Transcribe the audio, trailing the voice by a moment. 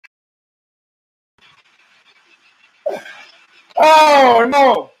Oh,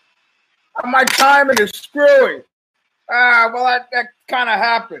 no. My timing is screwy. Well, that kind of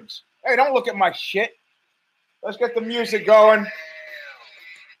happens. Hey, don't look at my shit. Let's get the music going.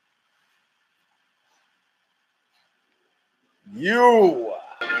 You,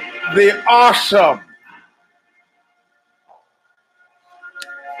 the awesome,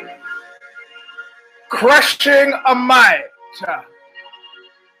 crushing a might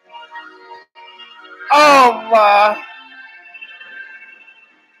of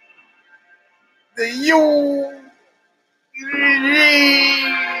the you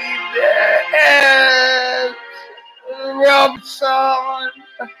Robson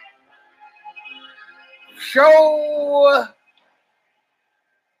show.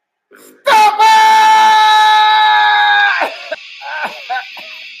 Stomper!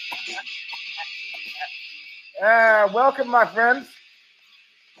 Welcome, my friends,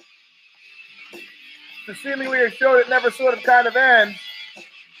 to seemingly a show that never sort of kind of ends.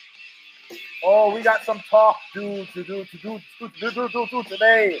 Oh, we got some talk to do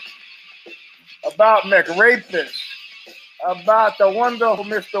today about McRapist, about the wonderful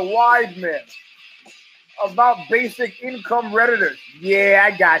Mr. Weidman, about basic income redditors. Yeah,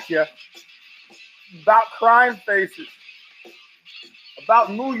 I got you. About crime faces,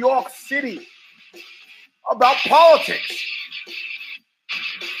 about New York City, about politics,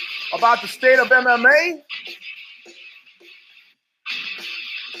 about the state of MMA,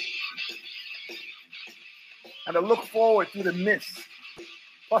 and to look forward to the mist.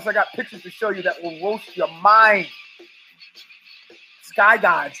 Plus, I got pictures to show you that will roast your mind. Sky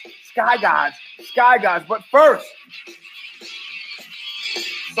gods, sky gods, sky gods. But first,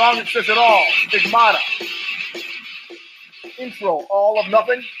 song that says it all, Stigmata. Intro, All of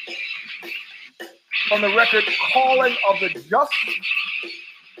Nothing. From the record, Calling of the Just.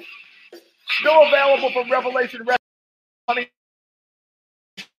 Still available from Revelation Records,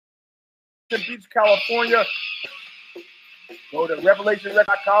 Beach, California. Go to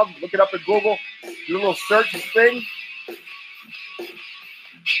revelationrecords.com, look it up in Google, do a little search thing.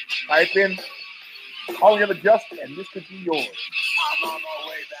 Type in Calling of the Just, and this could be yours. I'm on my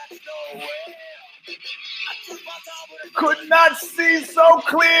way back nowhere. Could not see so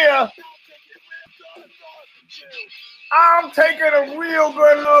clear. I'm taking a real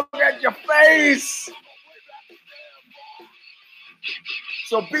good look at your face.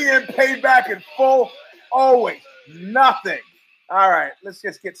 So being paid back in full, always nothing. All right, let's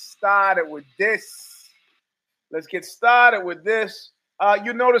just get started with this.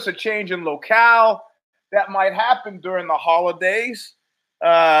 You notice a change in locale that might happen during the holidays.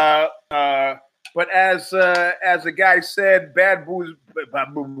 But as the guy said, bad boys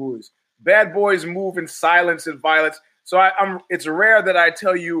move in silence and violence. So it's rare that I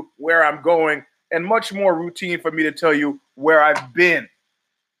tell you where I'm going, and much more routine for me to tell you where I've been.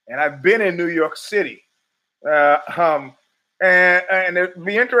 And I've been in New York City. And it'd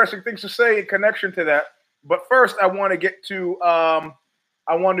be interesting things to say in connection to that. But first, I want to get to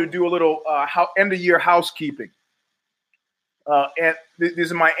I want to do a little end of year housekeeping. And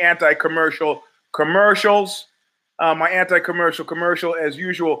these are my anti-commercial commercials. My anti-commercial commercial, as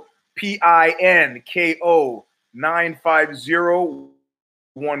usual, PINKO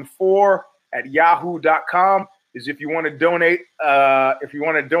 95014 at yahoo.com is if you want to donate. If you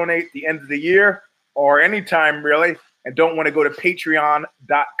want to donate the end of the year or anytime really, and don't want to go to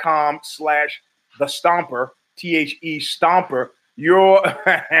patreon.com/the Stomper, THE Stomper, you're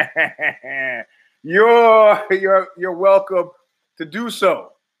welcome to do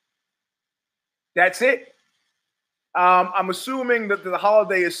so. That's it. I'm assuming that the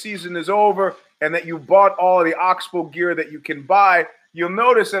holiday season is over and that you bought all of the Oxbow gear that you can buy. You'll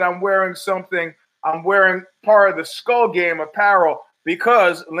notice that I'm wearing something. I'm wearing part of the Skull Game apparel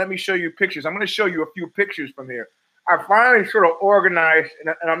because, let me show you pictures. I'm going to show you a few pictures from here. I finally sort of organized,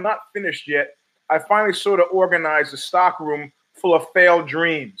 and I'm not finished yet. I finally sort of organized a stock room full of failed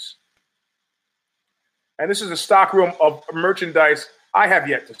dreams. And this is a stock room of merchandise I have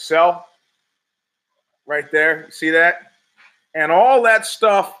yet to sell. Right there, see that? And all that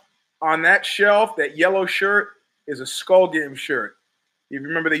stuff on that shelf, that yellow shirt, is a Skull Game shirt. You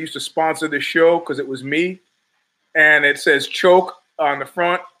remember they used to sponsor the show because it was me. And it says choke on the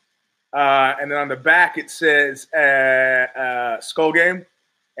front. And then on the back, it says Skull Game.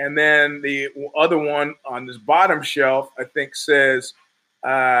 And then the other one on this bottom shelf, I think, says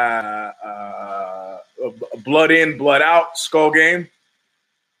Blood In, Blood Out, Skull Game.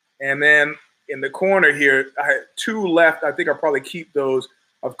 And then in the corner here, I had two left. I think I'll probably keep those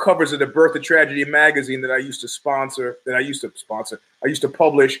of covers of the Birth of Tragedy magazine that I used to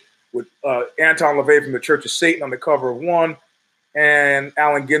publish with Anton LaVey from the Church of Satan on the cover of one, and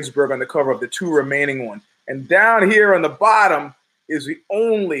Allen Ginsberg on the cover of the 2 remaining ones. And down here on the bottom is the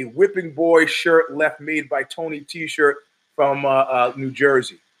only Whipping Boy shirt left, made by Tony T-shirt from New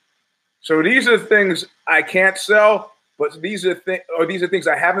Jersey. So these are things I can't sell, but these are things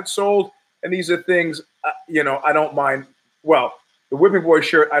I haven't sold, and these are things I don't mind. Well, the Whipping Boy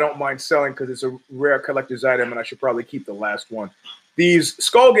shirt I don't mind selling because it's a rare collector's item, and I should probably keep the last one. These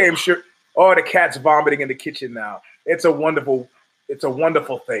Skull Game shirt. Oh, the cat's vomiting in the kitchen now. It's a wonderful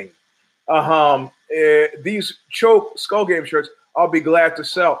thing. These Choke Skull Game shirts, I'll be glad to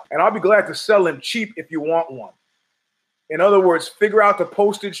sell. And I'll be glad to sell them cheap if you want one. In other words, figure out the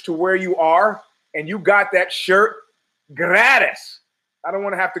postage to where you are, and you got that shirt gratis. I don't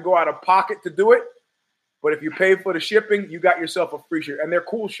want to have to go out of pocket to do it, but if you pay for the shipping, you got yourself a free shirt. And they're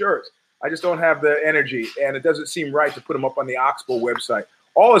cool shirts. I just don't have the energy, and it doesn't seem right to put them up on the Oxbow website.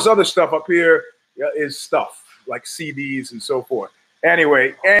 All this other stuff up here is stuff like CDs and so forth.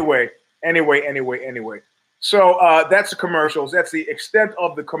 Anyway. So that's the commercials. That's the extent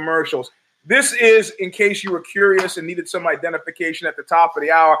of the commercials. This is, in case you were curious and needed some identification at the top of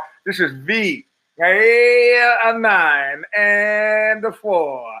the hour, this is V, a 9, and a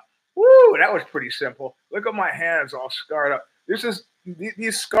 4. Woo, that was pretty simple. Look at my hands all scarred up.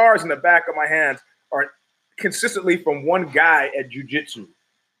 These scars in the back of my hands are consistently from one guy at jiu-jitsu.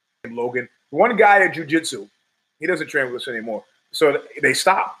 Logan, one guy at jiu-jitsu, he doesn't train with us anymore, so they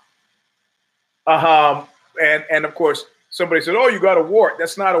stopped. And of course, somebody said, "Oh, you got a wart."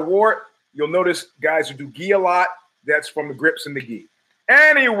 That's not a wart. You'll notice guys who do gi a lot. That's from the grips in the gi.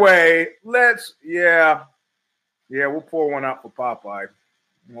 Anyway, we'll pour one out for Popeye.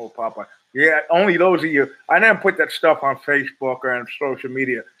 Oh, Popeye. Yeah, only those of you. I didn't put that stuff on Facebook or on social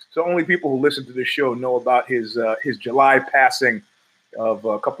media, so only people who listen to this show know about his July passing of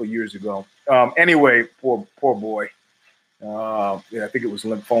a couple of years ago. Anyway, poor boy. I think it was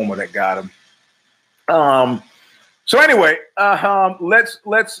lymphoma that got him. So anyway, let's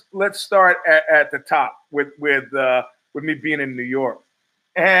start at the top with me being in New York,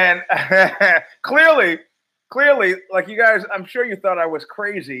 and clearly, like you guys, I'm sure you thought I was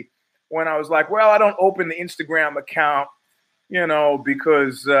crazy when I was like, well, I don't open the Instagram account,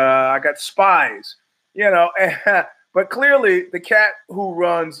 because I got spies, But clearly, the cat who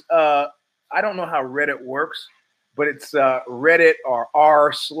runs, I don't know how Reddit works, but it's Reddit or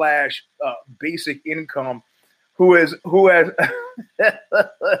r/basic income, who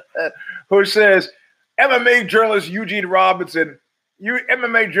says MMA journalist Eugene Robinson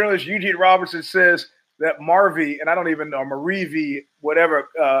says that Marvy, and I don't even know, Marivi, whatever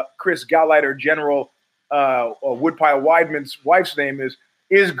Chris Gauleiter General or Woodpile Weidman's wife's name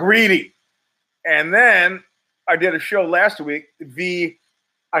is greedy. And then I did a show last week, V,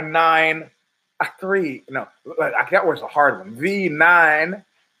 a 9, a 3. No, that was a hard one. V9,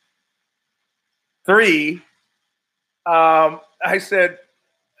 3. I said,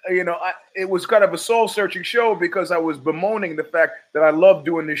 it was kind of a soul-searching show because I was bemoaning the fact that I love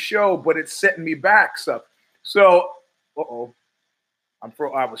doing this show, but it's setting me back stuff. So,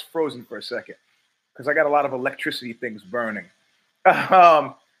 I was frozen for a second because I got a lot of electricity things burning.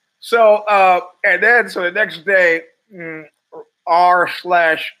 So the next day,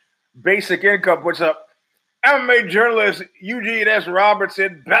 r/basic income puts up MMA journalist Eugene S.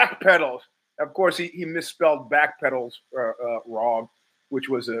 Robertson backpedals. Of course, he misspelled backpedals wrong, which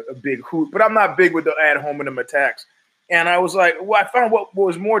was a big hoot. But I'm not big with the ad hominem attacks. And I was like, I found what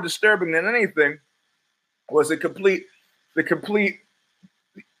was more disturbing than anything was the complete.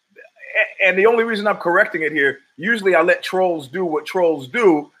 And the only reason I'm correcting it here, usually I let trolls do what trolls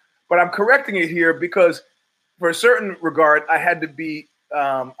do, but I'm correcting it here because, for a certain regard, I had to be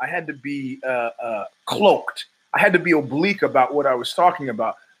cloaked. I had to be oblique about what I was talking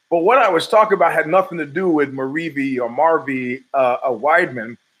about. But what I was talking about had nothing to do with Marivi or Marvy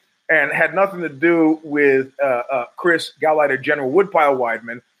Weidman, and had nothing to do with Chris Gauleiter General Woodpile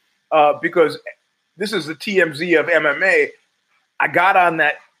Weidman, because this is the TMZ of MMA. I got on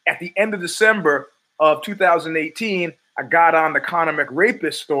that at the end of December of 2018. I got on the Conor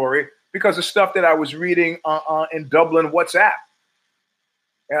McRapist story because of stuff that I was reading in Dublin WhatsApp.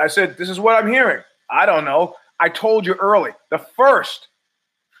 And I said, this is what I'm hearing. I don't know. I told you early. The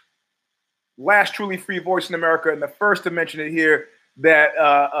last truly free voice in America, and the first to mention it here, that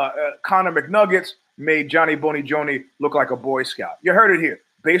Conor McNuggets made Johnny Boney Joni look like a Boy Scout. You heard it here.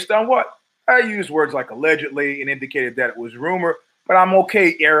 Based on what? I used words like allegedly and indicated that it was rumor, but I'm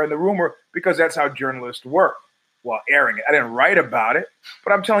okay airing the rumor because that's how journalists work. Well, airing it. I didn't write about it,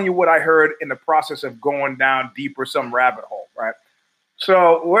 but I'm telling you what I heard in the process of going down deeper some rabbit hole, right?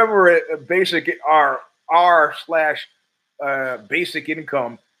 So whoever basic r/basic basic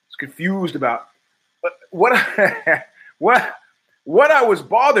income, is confused about. But what what I was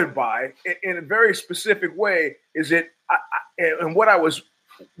bothered by in a very specific way is that, and what I was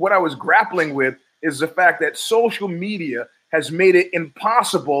grappling with is the fact that social media has made it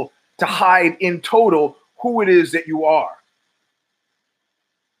impossible to hide in total who it is that you are.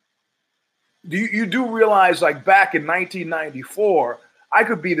 You do realize, like back in 1994, I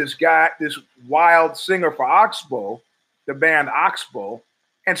could be this guy, this wild singer for Oxbow, the band Oxbow,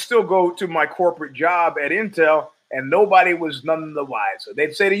 and still go to my corporate job at Intel, and nobody was none the wiser.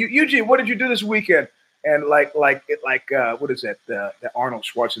 They'd say to you, Eugene, what did you do this weekend? And like what is that? The Arnold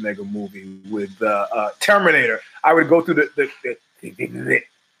Schwarzenegger movie with Terminator. I would go through the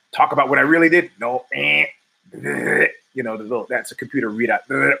talk about what I really did. No, you know, that's a computer readout.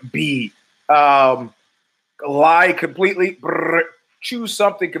 B. Lie completely. Choose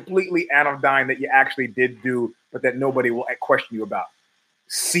something completely anodyne that you actually did do, but that nobody will question you about.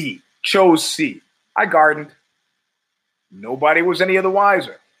 C. Chose C. I gardened. Nobody was any of the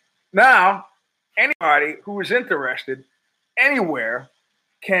wiser. Now, anybody who is interested anywhere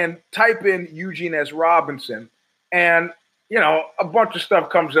can type in Eugene S. Robinson, and you know, a bunch of stuff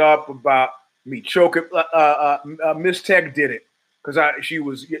comes up about me choking. Miss Tech did it because she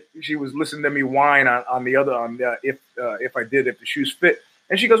was listening to me whine on if the shoes fit,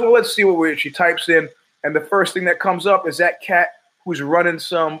 and she goes, well, let's see what she types in, and the first thing that comes up is that cat who's running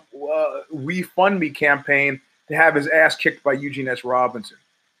some WeFundMe campaign to have his ass kicked by Eugene S. Robinson.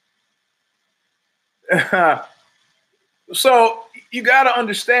 So you got to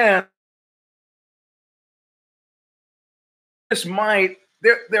understand, there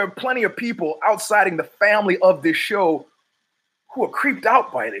are plenty of people outside the family of this show who are creeped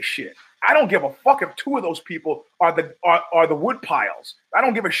out by this shit. I don't give a fuck if two of those people are the wood piles. I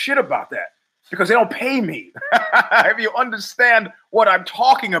don't give a shit about that because they don't pay me. If you understand what I'm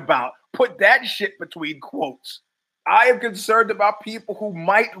talking about, put that shit between quotes. I am concerned about people who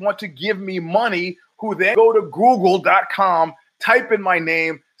might want to give me money, who then go to google.com, type in my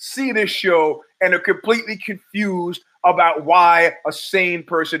name, see this show, and are completely confused about why a sane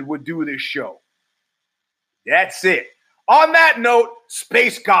person would do this show. That's it. On that note,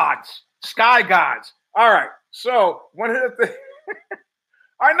 space gods, sky gods. All right. So one of the things,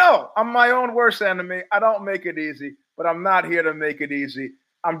 I know I'm my own worst enemy. I don't make it easy, but I'm not here to make it easy.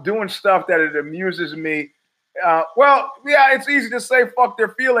 I'm doing stuff that it amuses me. Well, yeah, it's easy to say fuck their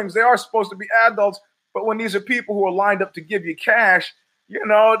feelings. They are supposed to be adults, but when these are people who are lined up to give you cash, you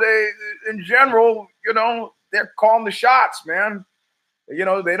know, they, in general, you know, they're calling the shots, man. You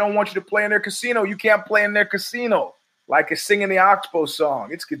know, they don't want you to play in their casino. You can't play in their casino. Like it's singing the Oxbow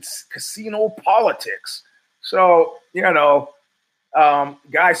song. It's casino politics. So, you know,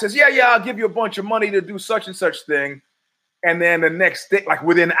 guy says, yeah, I'll give you a bunch of money to do such and such thing. And then the next day, like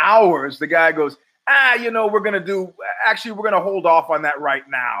within hours, the guy goes, you know, we're going to hold off on that right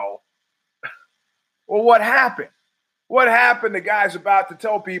now. Well, what happened? What happened? The guy's about to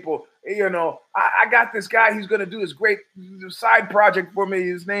tell people, you know, I got this guy. He's going to do this great side project for me.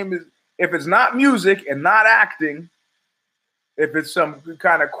 His name is, if it's not music and not acting, if it's some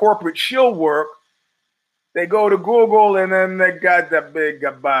kind of corporate shill work, they go to Google and then they got that big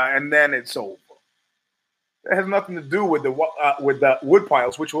goodbye, and then it's over. It has nothing to do with the wood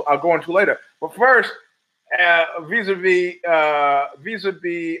piles, which I'll go into later. But first, vis-a-vis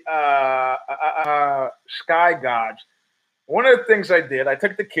Sky Gods, one of the things I did, I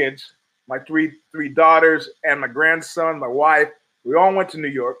took the kids, my three daughters and my grandson, my wife. We all went to New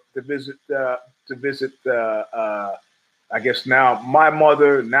York to visit. I guess now my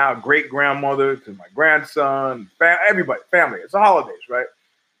mother, now great grandmother, to my grandson, everybody, family. It's the holidays, right?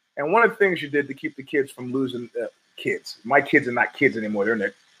 And one of the things you did to keep the kids from losing kids. My kids are not kids anymore.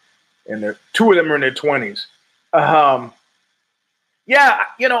 They're in their two of them are in their 20s. Yeah,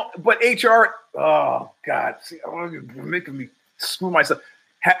 you know, but HR. Oh God, see, you're making me screw myself.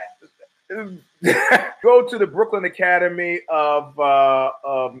 Go to the Brooklyn Academy of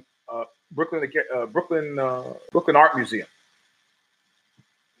Brooklyn Art Museum,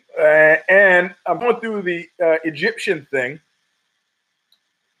 and I'm going through the Egyptian thing.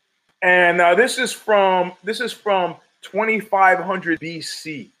 And this is from 2500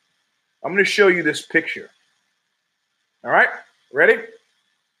 BC. I'm going to show you this picture. All right, ready?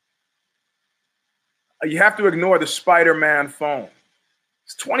 You have to ignore the Spider-Man phone.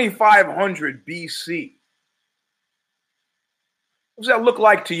 It's 2500 BC. What does that look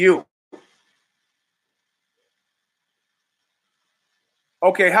like to you?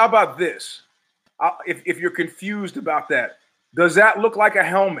 Okay, how about this? If you're confused about that, does that look like a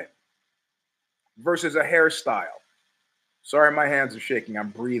helmet versus a hairstyle? Sorry, my hands are shaking. I'm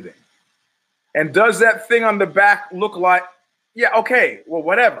breathing. And does that thing on the back look like? Yeah, okay. Well,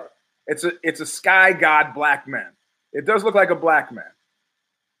 whatever. It's a sky god black man. It does look like a black man.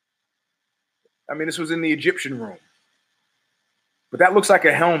 I mean, this was in the Egyptian room. But that looks like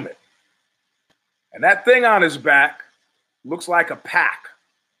a helmet. And that thing on his back looks like a pack.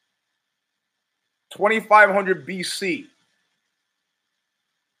 2500 BC.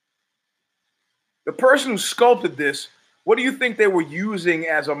 The person who sculpted this, what do you think they were using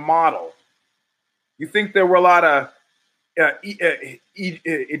as a model? You think there were a lot of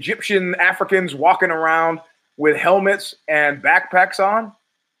Egyptian Africans walking around with helmets and backpacks on?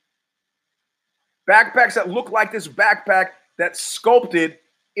 Backpacks that look like this backpack that's sculpted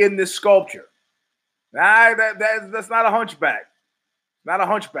in this sculpture. That's not a hunchback. Not a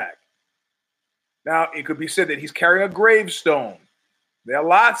hunchback. Now, it could be said that he's carrying a gravestone. There are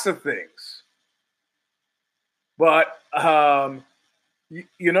lots of things. But,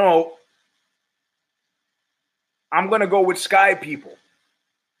 you know, I'm going to go with sky people.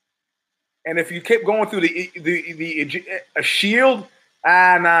 And if you keep going through a shield, no.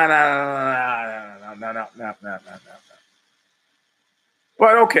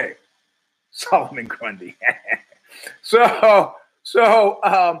 But okay, Solomon Grundy. So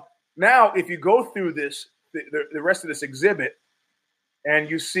now if you go through this, the rest of this exhibit, and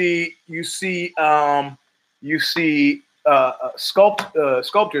you see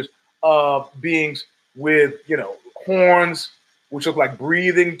sculptures of beings with, you know, horns, which look like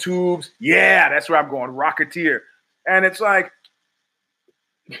breathing tubes. Yeah, that's where I'm going, Rocketeer. And it's like,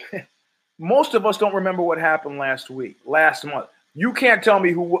 most of us don't remember what happened last month. You can't tell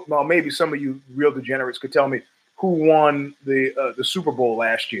me who, well, maybe some of you real degenerates could tell me who won the Super Bowl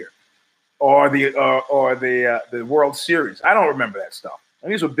last year or the World Series. I don't remember that stuff.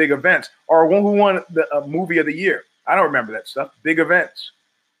 And these were big events. Or who won the movie of the year. I don't remember that stuff. Big events.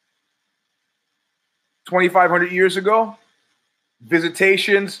 2,500 years ago,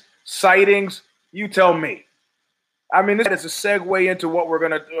 visitations, sightings, you tell me. I mean, this is a segue into what we're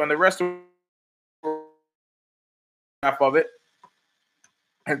going to do on the rest of it.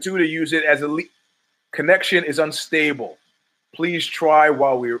 And two, to use it as a connection is unstable. Please try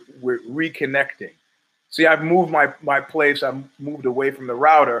while we're reconnecting. See, I've moved my place. I've moved away from the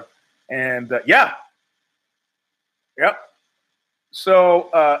router. And Yep. So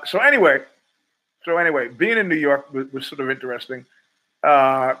anyway, being in New York was sort of interesting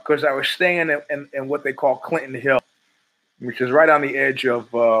because I was staying in what they call Clinton Hill, which is right on the edge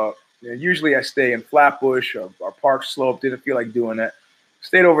of, usually I stay in Flatbush or Park Slope. Didn't feel like doing that.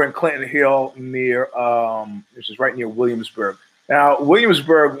 Stayed over in Clinton Hill near, which is right near Williamsburg. Now,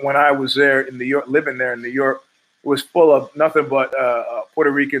 Williamsburg, when I was there in New York, living there in New York, was full of nothing but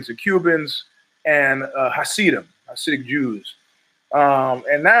Puerto Ricans and Cubans and Hasidic Jews.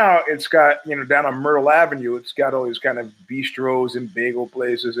 And now it's got, down on Myrtle Avenue, it's got all these kind of bistros and bagel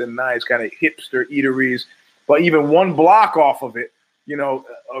places and nice kind of hipster eateries. But even one block off of it,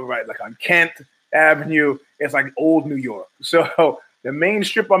 right, like on Kent Avenue, it's like old New York. So the main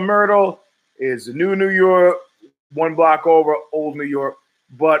strip on Myrtle is the new New York, one block over, old New York.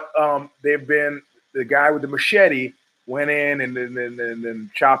 But the guy with the machete went in and then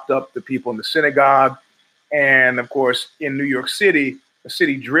chopped up the people in the synagogue. And of course, in New York City, a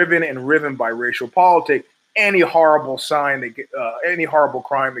city driven and riven by racial politics, any horrible crime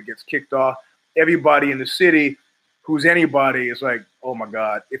that gets kicked off, everybody in the city who's anybody is like, oh my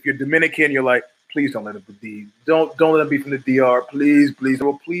God. If you're Dominican, you're like, please don't let it be. Don't let them be from the DR. Please.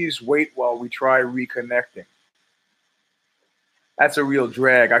 Well, please wait while we try reconnecting. That's a real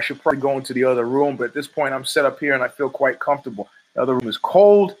drag. I should probably go into the other room, but at this point, I'm set up here and I feel quite comfortable. The other room is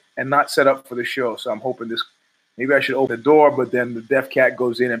cold and not set up for the show. So I'm hoping maybe I should open the door, but then the deaf cat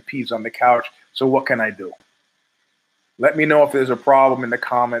goes in and pees on the couch. So what can I do? Let me know if there's a problem in the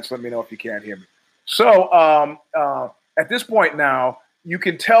comments. Let me know if you can't hear me. So at this point now, you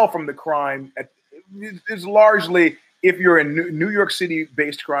can tell from the crime, it's largely, if you're in New York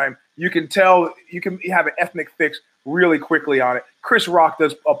City-based crime, you can tell, you can have an ethnic fix really quickly on it. Chris Rock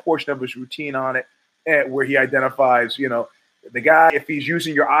does a portion of his routine on it where he identifies, the guy, if he's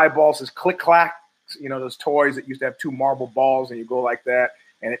using your eyeballs as click-clack, those toys that used to have two marble balls and you go like that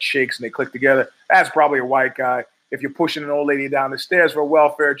and it shakes and they click together, that's probably a white guy. If you're pushing an old lady down the stairs for a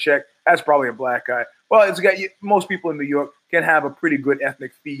welfare check, that's probably a black guy. Well, most people in New York can have a pretty good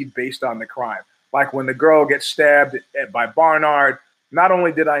ethnic feed based on the crime. Like when the girl gets stabbed by Barnard, not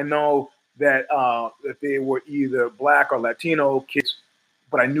only did I know that they were either black or Latino kids,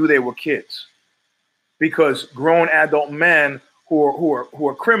 but I knew they were kids. Because grown adult men who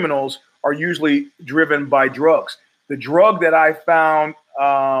are criminals are usually driven by drugs. The drug that I found,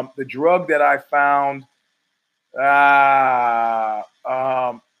 the drug that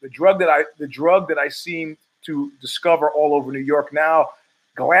I seem to discover all over New York now,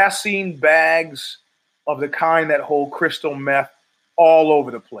 glassine bags of the kind that hold crystal meth all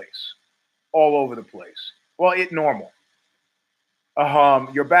over the place. All over the place. Well, it normal.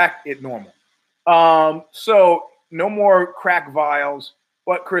 You're back, it normal. So no more crack vials,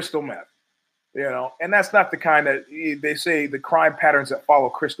 but crystal meth. And that's not the kind that they say the crime patterns that follow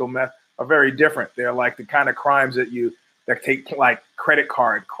crystal meth are very different. They're like the kind of crimes that take like credit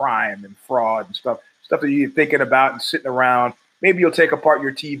card crime and fraud and stuff that you're thinking about and sitting around. Maybe you'll take apart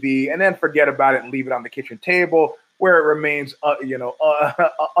your TV and then forget about it and leave it on the kitchen table where it remains,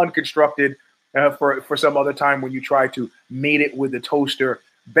 unconstructed for some other time when you try to mate it with the toaster.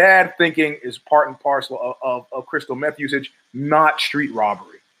 Bad thinking is part and parcel of crystal meth usage, not street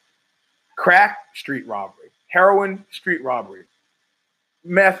robbery. Crack, street robbery. Heroin, street robbery.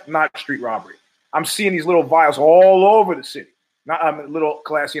 Meth, not street robbery. I'm seeing these little vials all over the city, not little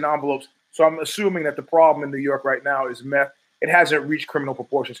glassine envelopes. So I'm assuming that the problem in New York right now is meth. It hasn't reached criminal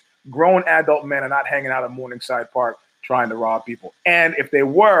proportions. Grown adult men are not hanging out at Morningside Park trying to rob people. And if they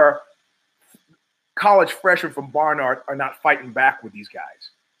were, college freshmen from Barnard are not fighting back with these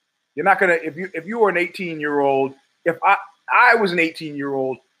guys. You're not gonna if you were an 18-year-old. If I was an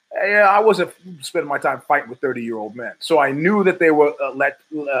 18-year-old. I wasn't spending my time fighting with 30-year-old men. So I knew that they were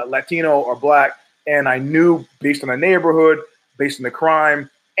Latino or black, and I knew based on the neighborhood, based on the crime,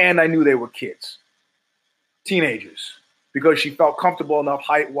 and I knew they were kids, teenagers, because she felt comfortable enough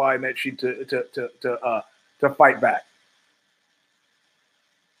height-wise that she to fight back.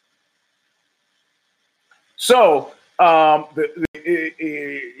 So I'm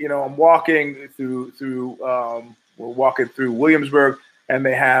walking through we're walking through Williamsburg. And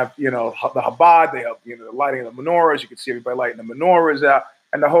they have, the Chabad, they have, the lighting of the menorahs. You can see everybody lighting the menorahs out.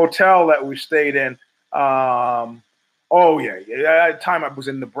 And the hotel that we stayed in, at the time I was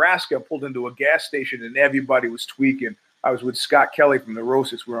in Nebraska, pulled into a gas station and everybody was tweaking. I was with Scott Kelly from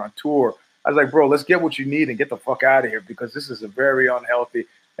Neurosis. We were on tour. I was like, bro, let's get what you need and get the fuck out of here because this is a very unhealthy.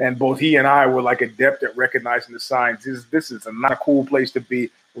 And both he and I were like adept at recognizing the signs. This is not a cool place to be.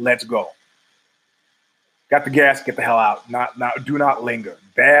 Let's go. Got the gas, get the hell out. Do not linger.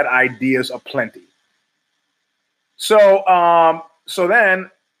 Bad ideas aplenty. So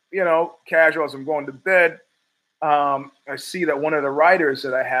then, casual as I'm going to bed, I see that one of the writers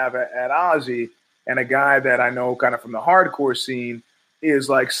that I have at Ozzy and a guy that I know kind of from the hardcore scene is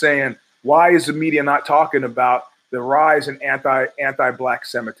like saying, why is the media not talking about the rise in anti-black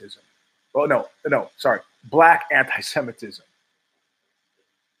Semitism? Oh, no, sorry. Black anti-Semitism.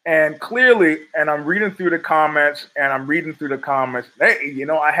 And clearly, and I'm reading through the comments, hey,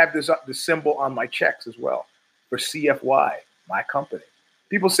 I have this symbol on my checks as well for CFY, my company.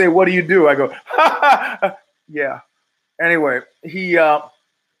 People say, what do you do? I go, yeah. Anyway, he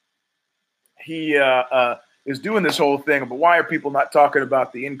is doing this whole thing, but why are people not talking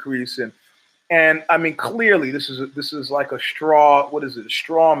about the increase? And I mean, clearly, this is like a straw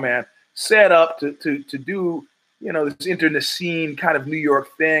man set up to do, this internecine kind of New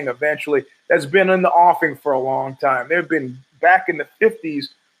York thing eventually that's been in the offing for a long time. There have been back in the 50s,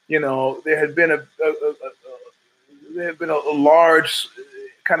 there had been a large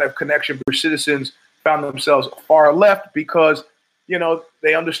kind of connection where citizens found themselves far left because,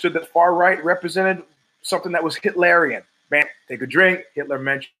 they understood that far right represented something that was Hitlerian. Man, take a drink, Hitler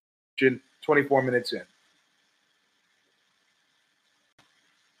mentioned 24 minutes in.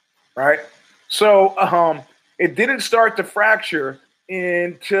 Right? So, it didn't start to fracture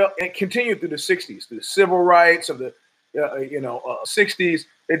until it continued through the 60s, through the civil rights of the 60s.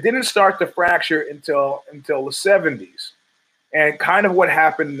 It didn't start to fracture until the 70s. And kind of what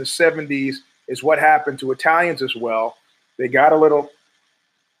happened in the 70s is what happened to Italians as well. They got a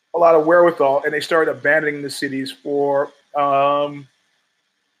lot of wherewithal, and they started abandoning the cities for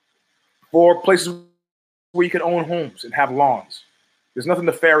places where you can own homes and have lawns. There's nothing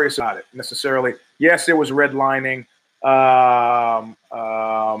nefarious about it necessarily. Yes, there was redlining. Yeah,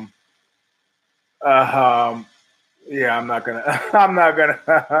 I'm not gonna.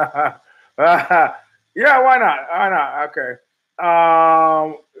 Yeah, why not? Okay.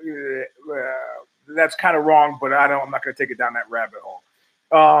 That's kind of wrong, but I'm not gonna take it down that rabbit hole.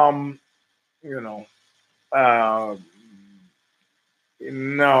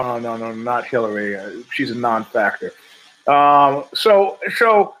 No, not Hillary. She's a non-factor. So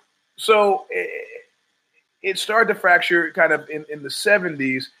it started to fracture kind of in the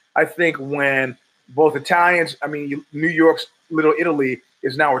 70s, I think, when both Italians, New York's Little Italy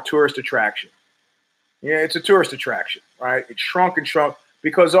is now a tourist attraction. Yeah, it's a tourist attraction, right? It shrunk and shrunk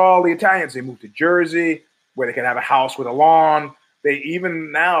because all the Italians, they moved to Jersey where they could have a house with a lawn. They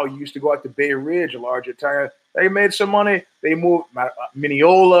even now used to go out to Bay Ridge, a large Italian. They made some money. They moved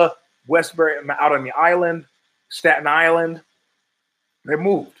Mineola, Westbury, out on the island, Staten Island. They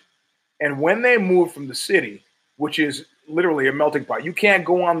moved. And when they moved from the city, which is literally a melting pot, you can't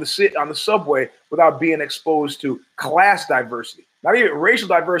go on the subway without being exposed to class diversity. Not even racial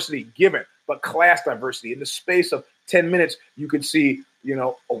diversity given, but class diversity. In the space of 10 minutes, you could see,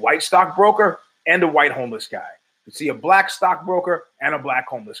 a white stockbroker and a white homeless guy. You could see a black stockbroker and a black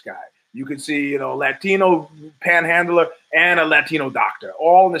homeless guy. You could see, Latino panhandler and a Latino doctor,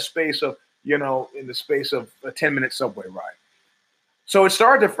 all in the space of, a 10-minute subway ride. So it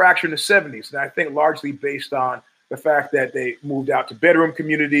started to fracture in the 70s, and I think largely based on the fact that they moved out to bedroom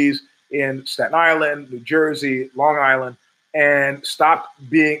communities in Staten Island, New Jersey, Long Island, and stopped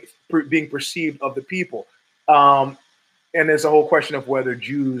being perceived of the people. And there's a whole question of whether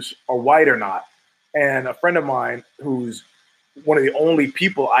Jews are white or not. And a friend of mine who's one of the only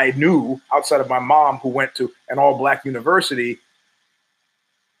people I knew outside of my mom who went to an all-black university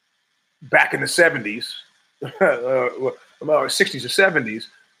back in the 70s, 60s or 70s,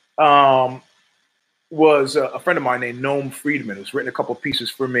 was a friend of mine named Noam Friedman, who's written a couple of pieces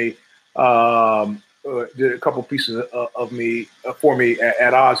for me, did a couple of pieces for me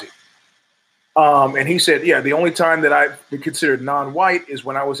at Ozzy. And he said, yeah, the only time that I've been considered non-white is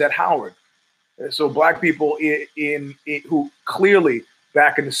when I was at Howard. So black people in who clearly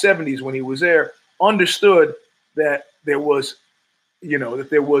back in the 70s when he was there understood that there was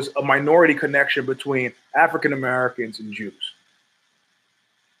a minority connection between African Americans and Jews.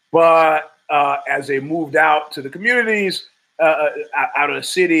 But as they moved out to the communities, out of the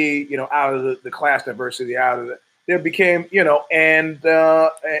city, out of the class diversity, there became, and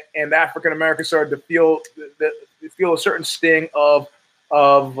African Americans started to feel a certain sting of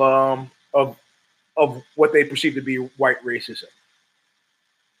what they perceived to be white racism.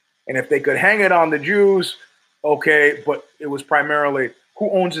 And if they could hang it on the Jews, okay, but it was primarily who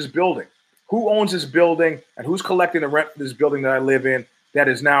owns this building? Who owns this building and who's collecting the rent for this building that I live in that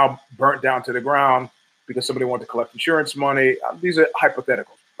is now burnt down to the ground because somebody wanted to collect insurance money? These are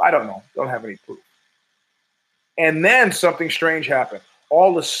hypotheticals. I don't know. Don't have any proof. And then something strange happened.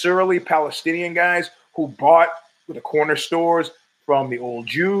 All the surly Palestinian guys who bought the corner stores from the old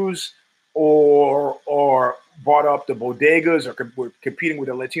Jews or bought up the bodegas or were competing with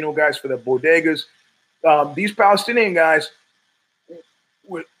the Latino guys for the bodegas. These Palestinian guys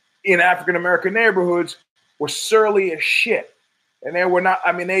in African-American neighborhoods were surly as shit. And they were not,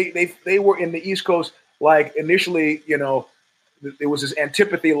 they were in the East Coast, like initially, there was this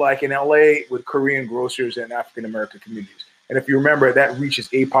antipathy like in LA with Korean grocers and African-American communities. And if you remember, that reaches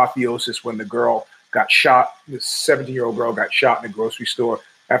apotheosis when the girl got shot, this 17-year-old girl got shot in a grocery store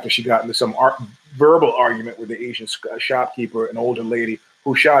after she got into some verbal argument with the Asian shopkeeper, an older lady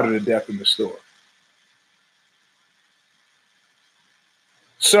who shot her to death in the store.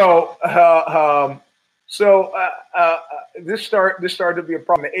 So this started to be a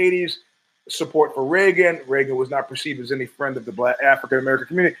problem in the 80s. Support for Reagan. Reagan was not perceived as any friend of the Black African-American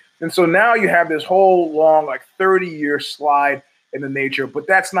community. And so now you have this whole long, 30-year slide in the nature, but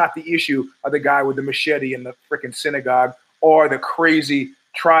that's not the issue of the guy with the machete in the freaking synagogue or the crazy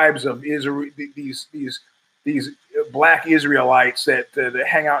tribes of Israel, these Black Israelites that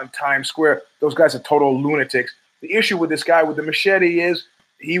hang out in Times Square. Those guys are total lunatics. The issue with this guy with the machete is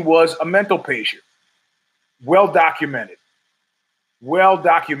he was a mental patient. Well documented.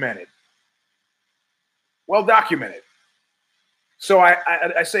 So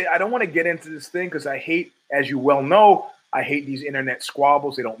I say I don't want to get into this thing because I hate, as you well know, I hate these internet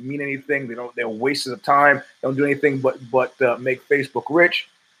squabbles. They don't mean anything. They're wastes of time. They don't do anything but make Facebook rich.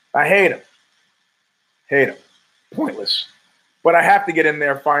 I hate them. Pointless. But I have to get in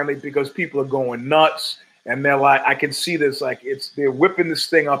there finally because people are going nuts. And they're like, I can see this, they're whipping this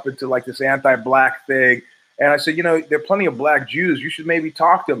thing up into this anti-Black thing. And I said, there are plenty of Black Jews. You should maybe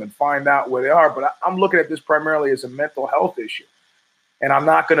talk to them and find out where they are. But I'm looking at this primarily as a mental health issue. And I'm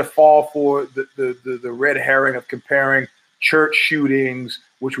not going to fall for the red herring of comparing church shootings,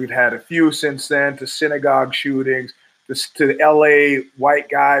 which we've had a few since then, to synagogue shootings, to the LA white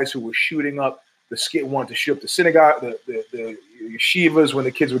guys who were shooting up wanted to shoot up the synagogue, the yeshivas when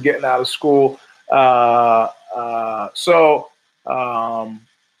the kids were getting out of school. Blacks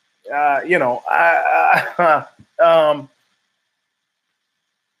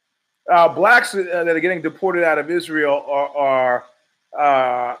that are getting deported out of Israel are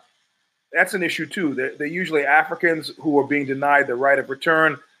that's an issue too. They're usually Africans who are being denied the right of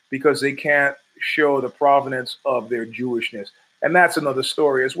return because they can't show the provenance of their Jewishness. And that's another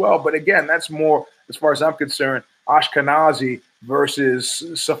story as well. But again, that's more, as far as I'm concerned, Ashkenazi versus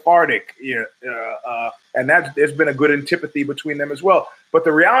Sephardic. And there's been a good antipathy between them as well. But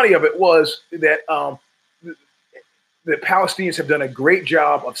the reality of it was that the Palestinians have done a great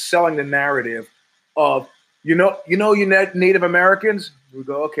job of selling the narrative of, you Native Americans? We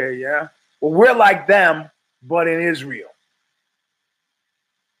go, okay, yeah. Well, we're like them, but in Israel.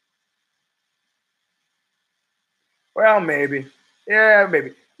 Well, maybe. Yeah,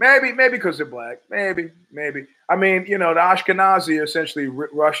 maybe. Maybe because they're black. Maybe. I mean, the Ashkenazi are essentially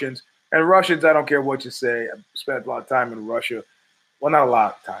Russians. And Russians, I don't care what you say. I spent a lot of time in Russia. Well, not a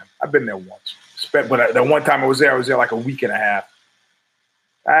lot of time. I've been there once. But the one time I was there like a week and a half.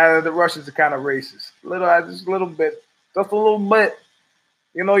 The Russians are kind of racist. Just a little bit. You're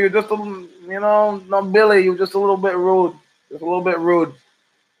just a little, no, Billy, you're just a little bit rude. Just a little bit rude.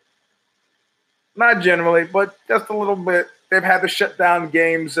 Not generally, but just a little bit. They've had to shut down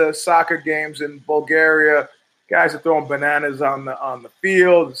games, soccer games in Bulgaria. Guys are throwing bananas on the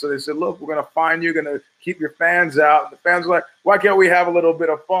field. So they said, look, we're going to fine you. Going to keep your fans out. And the fans are like, why can't we have a little bit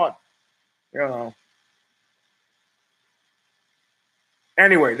of fun?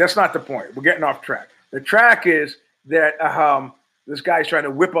 Anyway, that's not the point. We're getting off track. The track is that this guy's trying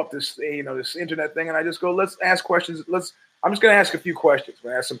to whip up this, this internet thing. And I just go, let's ask questions. I'm just going to ask a few questions. I'm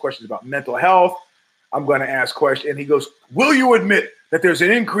going to ask some questions about mental health. I'm going to ask questions. And he goes, will you admit that there's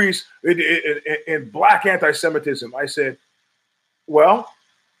an increase in black anti-Semitism? I said, well,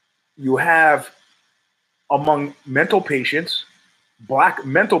 you have among mental patients, black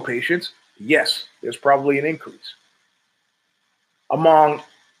mental patients, yes, there's probably an increase. Among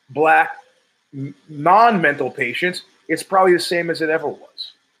black non-mental patients, it's probably the same as it ever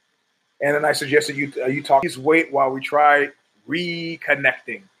was. And then I suggested you talk. Please wait while we try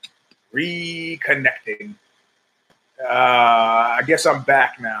reconnecting. I guess I'm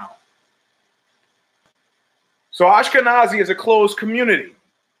back now. So Ashkenazi is a closed community,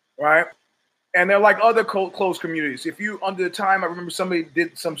 right? And they're like other closed communities. Under the time, I remember somebody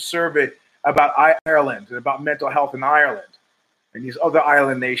did some survey about Ireland and about mental health in Ireland and these other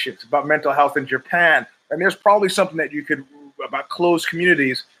island nations, about mental health in Japan. And there's probably something that you could, about closed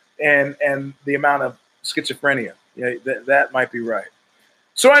communities and the amount of schizophrenia. Yeah, that might be right.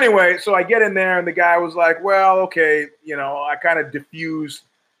 So anyway, I get in there and the guy was like, well, okay, I kind of diffused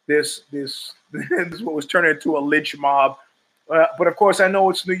this what was turning into a lynch mob. But of course I know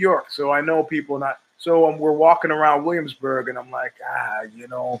it's New York, so I know people not. So we're walking around Williamsburg and I'm like,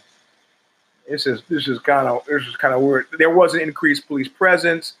 this is kind of weird. There was an increased police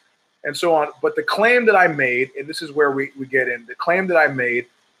presence and so on. But the claim that I made, and this is where we get in, the claim that I made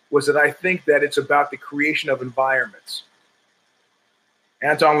was that I think that it's about the creation of environments.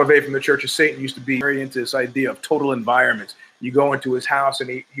 Anton LaVey from the Church of Satan used to be very into this idea of total environments. You go into his house and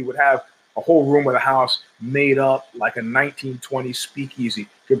he would have a whole room of the house made up like a 1920s speakeasy,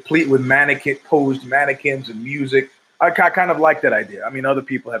 complete with posed mannequins and music. I kind of like that idea. I mean, other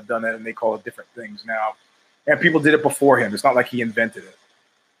people have done that and they call it different things now. And people did it before him. It's not like he invented it.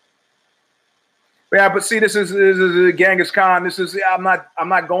 But see, this is Genghis Khan. I'm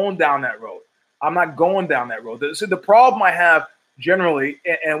not going down that road. I'm not going down that road. The problem I have generally,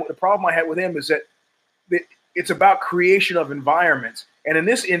 and the problem I had with him is that it's about creation of environments. And in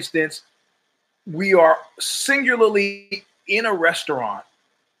this instance, we are singularly in a restaurant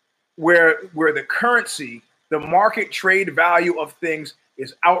where the currency, the market trade value of things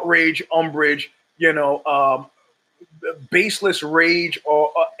is outrage, umbrage, baseless rage,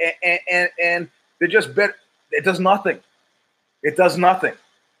 and they're just it does nothing. It does nothing.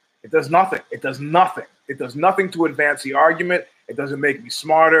 It does nothing. It does nothing. It does nothing to advance the argument. It doesn't make me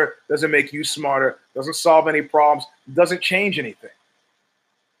smarter. Doesn't make you smarter. Doesn't solve any problems. Doesn't change anything.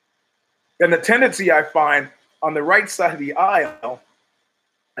 And the tendency I find on the right side of the aisle,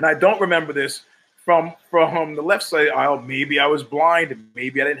 and I don't remember this from the left side of the aisle, maybe I was blind and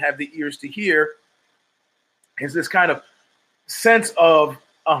maybe I didn't have the ears to hear, is this kind of sense of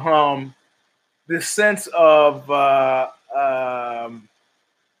this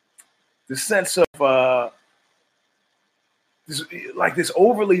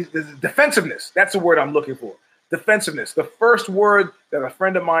defensiveness. That's the word I'm looking for. Defensiveness. The first word that a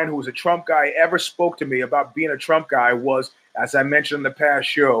friend of mine who was a Trump guy ever spoke to me about being a Trump guy was, as I mentioned in the past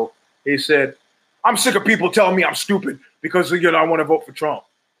show, he said, I'm sick of people telling me I'm stupid because I want to vote for Trump.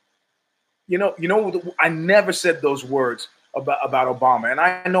 I never said those words about Obama. And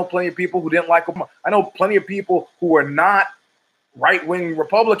I know plenty of people who didn't like Obama. I know plenty of people who were not right-wing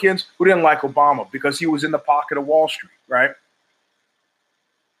Republicans who didn't like Obama because he was in the pocket of Wall Street, right?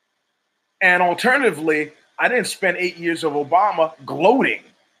 And alternatively, I didn't spend 8 years of Obama gloating.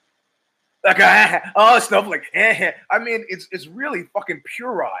 Like, stuff like, I mean, it's really fucking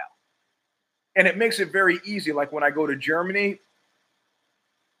puerile. And it makes it very easy. Like when I go to Germany,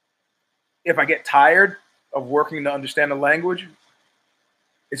 if I get tired of working to understand the language,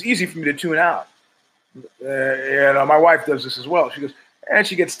 it's easy for me to tune out. My wife does this as well. She goes, and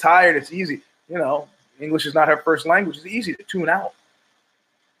she gets tired. It's easy. English is not her first language. It's easy to tune out.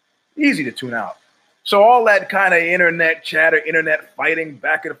 Easy to tune out. So all that kind of internet chatter, internet fighting,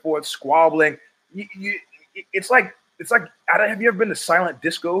 back and forth, squabbling, it's like, have you ever been to silent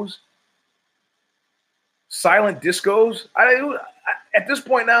discos? Silent discos? At this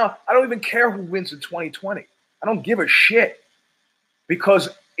point now, I don't even care who wins in 2020. I don't give a shit because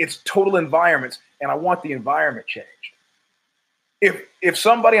it's total environments, and I want the environment changed. If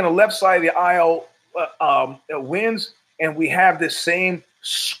somebody on the left side of the aisle wins, and we have this same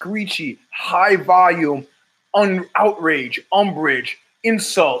screechy, high volume, outrage, umbrage,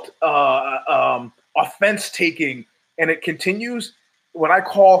 insult, offense taking, and it continues, what I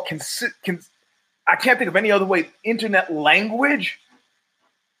call I can't think of any other way, internet language.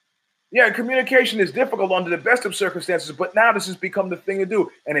 Yeah, communication is difficult under the best of circumstances, but now this has become the thing to do.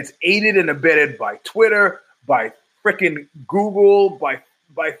 And it's aided and abetted by Twitter, by freaking Google, by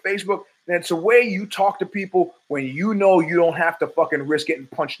Facebook. And it's a way you talk to people when you know you don't have to fucking risk getting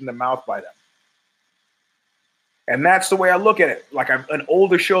punched in the mouth by them. And that's the way I look at it. Like in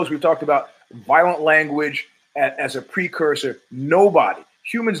older shows, we've talked about violent language as a precursor. Nobody.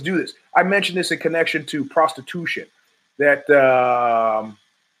 Humans do this. I mentioned this in connection to prostitution. That I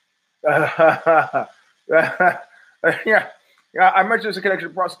mentioned this in connection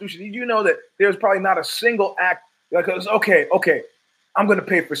to prostitution. Did you know that there's probably not a single act that goes, okay, I'm going to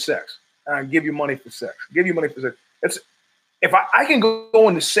pay for sex. Give you money for sex. Give you money for sex. If I can go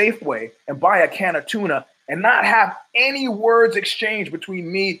in the Safeway and buy a can of tuna and not have any words exchanged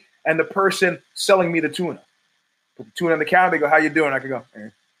between me and the person selling me the tuna. Put the tuna on the counter. They go, how you doing? I can go,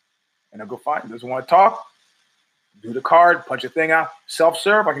 and I'll go, fine. Doesn't want to talk. Do the card, punch a thing out,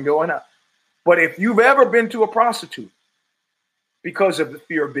 self-serve, I can go in and out. But if you've ever been to a prostitute because of the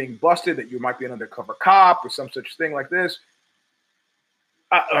fear of being busted, that you might be an undercover cop or some such thing like this,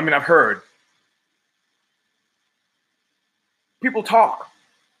 I've heard people talk,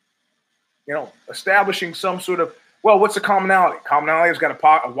 establishing some sort of, what's the commonality? Commonality has got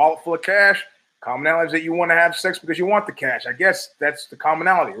a wallet full of cash. Commonality is that you want to have sex because you want the cash. I guess that's the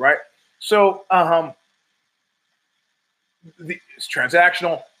commonality, right? So, it's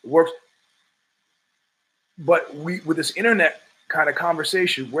transactional, it works. But with this internet kind of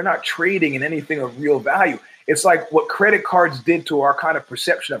conversation, we're not trading in anything of real value. It's like what credit cards did to our kind of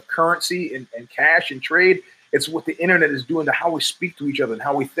perception of currency and cash and trade. It's what the internet is doing to how we speak to each other and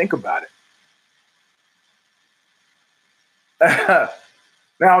how we think about it.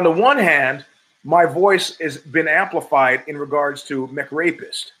 Now, on the one hand, my voice has been amplified in regards to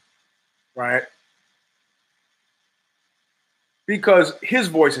McRapist, right? Because his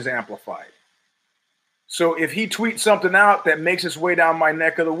voice is amplified. So if he tweets something out that makes its way down my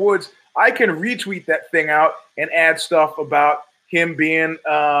neck of the woods, I can retweet that thing out and add stuff about him being,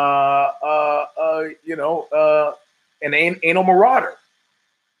 an anal marauder.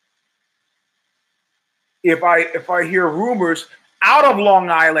 If I hear rumors out of Long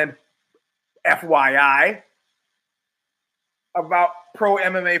Island, FYI, about pro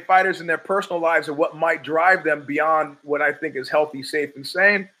MMA fighters and their personal lives and what might drive them beyond what I think is healthy, safe, and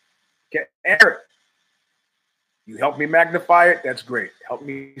sane, get air it. You help me magnify it, that's great. Help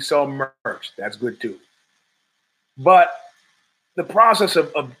me sell merch, that's good too. But the process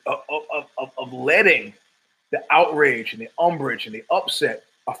of letting the outrage and the umbrage and the upset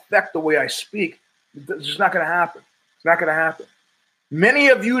affect the way I speak, it's just not going to happen. It's not going to happen. Many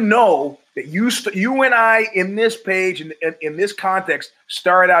of you know that you and I in this page and in this context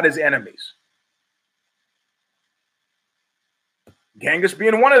started out as enemies. Genghis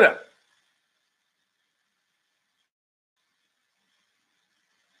being one of them.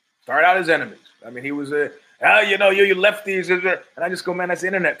 Started out as enemies. I mean, he was you lefties. And I just go, man, that's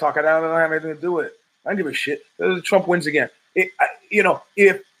internet talk. I don't have anything to do with it. I don't give a shit. Trump wins again. And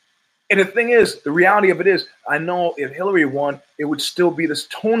the thing is, the reality of it is, I know if Hillary won, it would still be this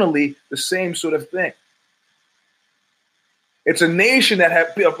tonally the same sort of thing. It's a nation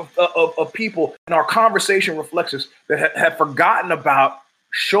that of people, and our conversation reflects this, that have forgotten about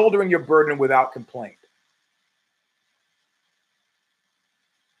shouldering your burden without complaint.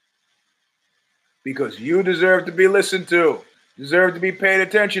 Because you deserve to be listened to, deserve to be paid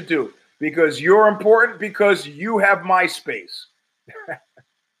attention to, because you're important, because you have my space.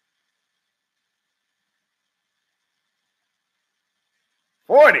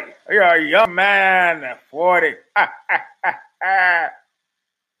 40. You're a young man at 40.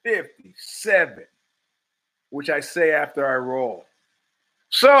 57, which I say after I roll.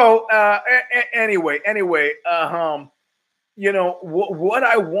 So anyway, what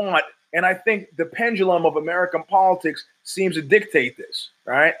I want, and I think the pendulum of American politics seems to dictate this,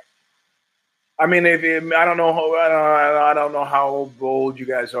 right? I mean, I don't know how old you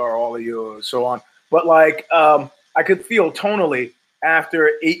guys are, all of you, and so on. But like, I could feel tonally after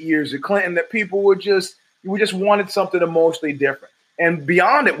 8 years of Clinton that people we just wanted something emotionally different, and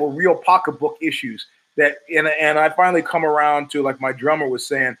beyond it were real pocketbook issues that, and I finally come around to, like my drummer was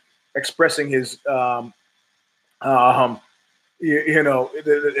saying, expressing his,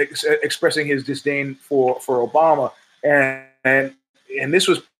 expressing his disdain for Obama, and this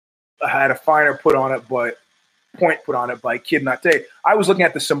was, I had a point put on it by Kid Nate. I was looking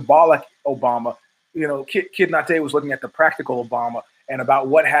at the symbolic Obama. Kid Nate was looking at the practical Obama and about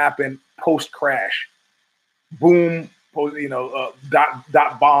what happened post crash, boom,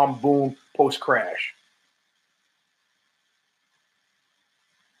 dot bomb, boom, post crash.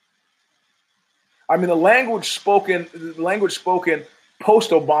 I mean, the language spoken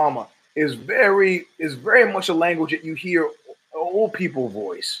post Obama is very much a language that you hear old people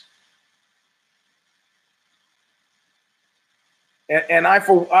voice. And I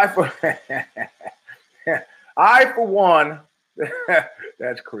for one,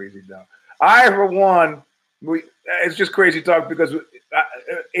 that's crazy, though. I for one, it's just crazy talk because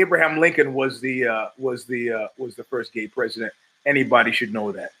Abraham Lincoln was the first gay president. Anybody should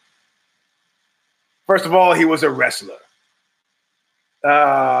know that. First of all, he was a wrestler.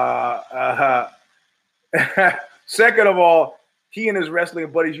 Second of all, he and his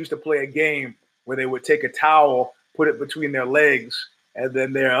wrestling buddies used to play a game where they would take a towel, put it between their legs, and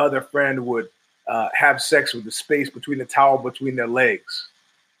then their other friend would have sex with the space between the towel between their legs.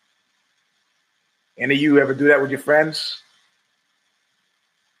 Any of you ever do that with your friends?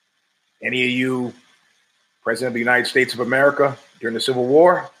 Any of you President of the United States of America during the Civil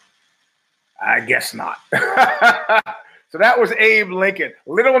War? I guess not. So that was Abe Lincoln.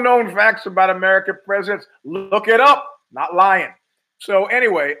 Little known facts about American presidents. Look it up. Not lying. So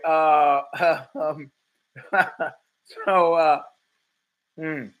anyway, so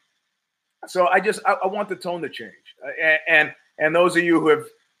I want the tone to change. And those of you who have,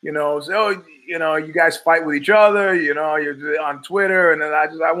 say, you guys fight with each other, you're on Twitter, and then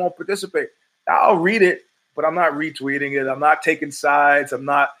I won't participate. I'll read it, but I'm not retweeting it. I'm not taking sides. I'm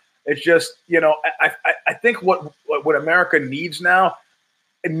not. It's just, I think what America needs now,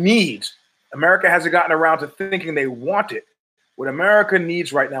 America hasn't gotten around to thinking they want it. What America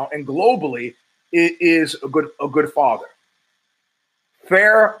needs right now, and globally, is a good father.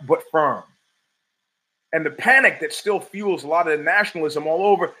 Fair but firm. And the panic that still fuels a lot of the nationalism all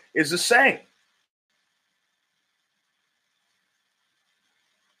over is the same.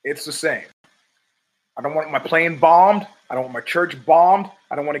 It's the same. I don't want my plane bombed. I don't want my church bombed.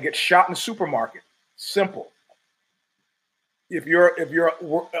 I don't want to get shot in the supermarket. Simple. If your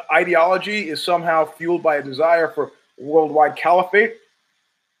ideology is somehow fueled by a desire for worldwide caliphate,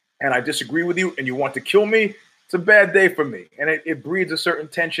 and I disagree with you, and you want to kill me, it's a bad day for me, and it breeds a certain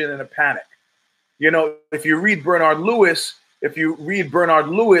tension and a panic. If you read Bernard Lewis's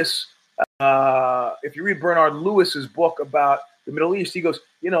book about the Middle East, he goes,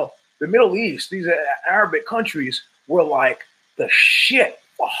 the Middle East, these Arabic countries were like the shit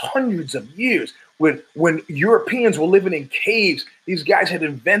for hundreds of years. When Europeans were living in caves, these guys had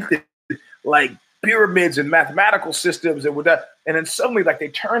invented like pyramids and mathematical systems and then suddenly like they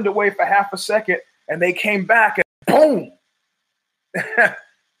turned away for half a second and they came back and boom,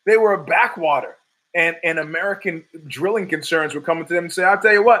 they were a backwater. And American drilling concerns were coming to them and say, I'll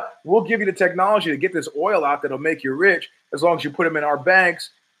tell you what, we'll give you the technology to get this oil out that'll make you rich as long as you put them in our banks.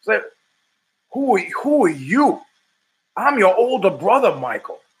 It's like, who are you? I'm your older brother,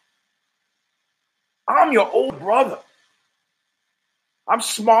 Michael. I'm your older brother. I'm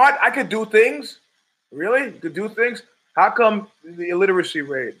smart. I could do things. Really? You could do things? How come the illiteracy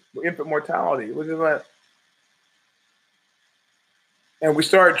rate, infant mortality? And we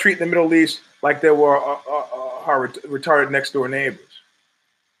started treating the Middle East like they were our retarded next door neighbors.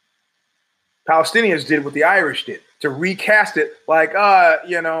 Palestinians did what the Irish did, to recast it like,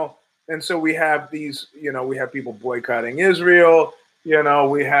 and so we have these, we have people boycotting Israel,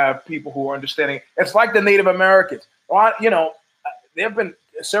 we have people who are understanding. It's like the Native Americans. Well, there have been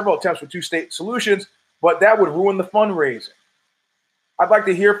several attempts for two-state solutions, but that would ruin the fundraising. I'd like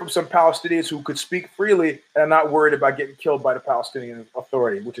to hear from some Palestinians who could speak freely and are not worried about getting killed by the Palestinian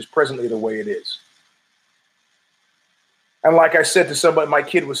Authority, which is presently the way it is. And like I said to somebody, my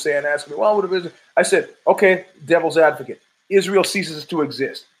kid was saying, asking me, well, what is it? I said, okay, devil's advocate. Israel ceases to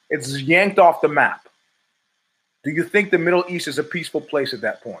exist. It's yanked off the map. Do you think the Middle East is a peaceful place at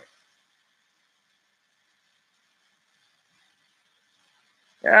that point?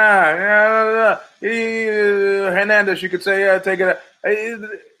 Yeah. Hernandez, you could say, yeah, take it.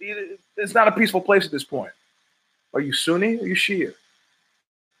 It's not a peaceful place at this point. Are you Sunni or are you Shia?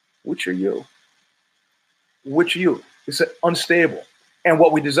 Which are you? Which are you? It's unstable. And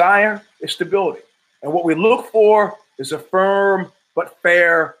what we desire is stability. And what we look for is a firm but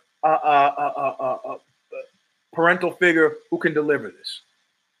fair parental figure who can deliver this.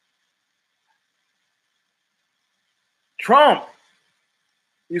 Trump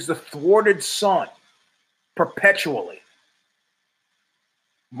is the thwarted son perpetually.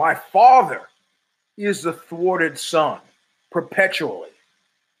 My father is the thwarted son perpetually.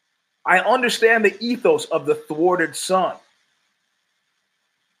 I understand the ethos of the thwarted son.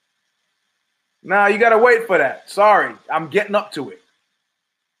 Now, you got to wait for that. Sorry, I'm getting up to it.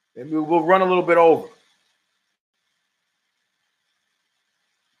 Maybe we'll run a little bit over.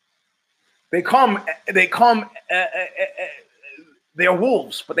 They come, they're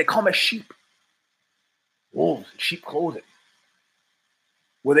wolves, but they come as sheep. Wolves in sheep clothing.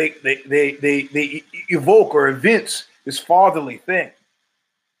 Where they evoke or evince this fatherly thing.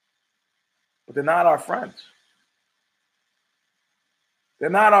 But they're not our friends. They're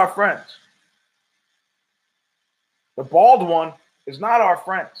not our friends. The bald one is not our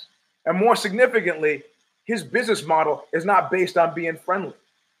friends. And more significantly, his business model is not based on being friendly.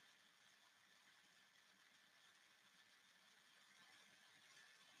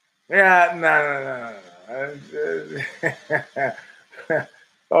 Yeah, no.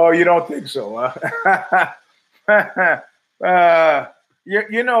 Oh, you don't think so, huh?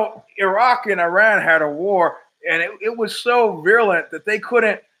 You know, Iraq and Iran had a war, and it was so virulent that they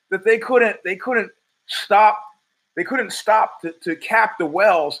couldn't stop. They couldn't stop to cap the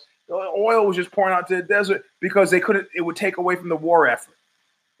wells. The oil was just pouring out to the desert because they couldn't. It would take away from the war effort.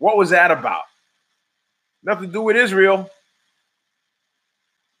 What was that about? Nothing to do with Israel.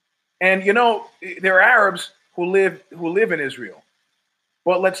 And you know, there are Arabs who live in Israel.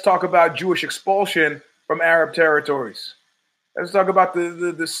 But let's talk about Jewish expulsion from Arab territories. Let's talk about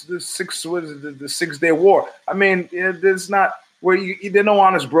the 6-Day War. I mean, there's not there are no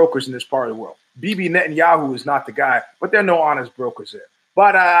honest brokers in this part of the world. Bibi Netanyahu is not the guy, but there are no honest brokers there.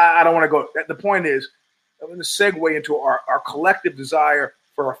 But I don't want to go. The point is, I'm going to segue into our collective desire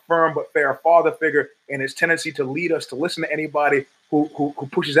for a firm but fair father figure and his tendency to lead us to listen to anybody who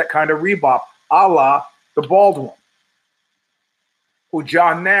pushes that kind of rebop, a la the bald one, who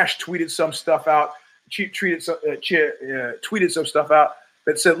John Nash tweeted some stuff out. Tweeted some stuff out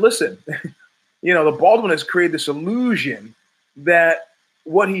that said, "Listen, you know, the bald one has created this illusion that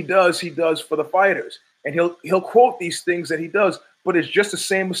what he does for the fighters, and he'll quote these things that he does, but it's just the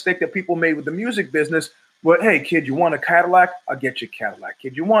same mistake that people made with the music business. But hey, kid, you want a Cadillac? I'll get you a Cadillac.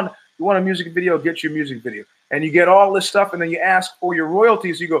 Kid, you want a music video? I'll get you a music video. And you get all this stuff, and then you ask for your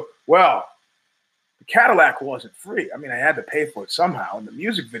royalties. You go, well, the Cadillac wasn't free. I mean, I had to pay for it somehow. In the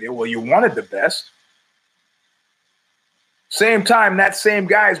music video, well, you wanted the best." Same time, that same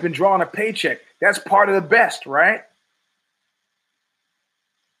guy has been drawing a paycheck. That's part of the best, right?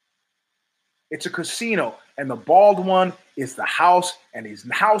 It's a casino, and the bald one is the house, and his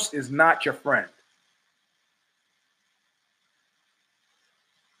house is not your friend.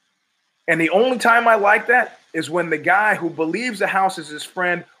 And the only time I like that is when the guy who believes the house is his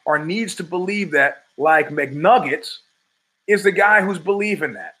friend or needs to believe that, like McNuggets, is the guy who's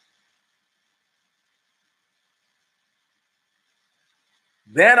believing that.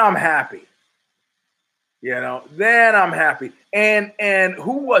 Then I'm happy. You know, then I'm happy. And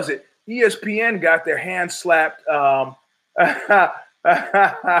who was it? ESPN got their hand slapped. So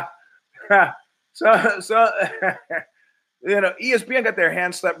you know, ESPN got their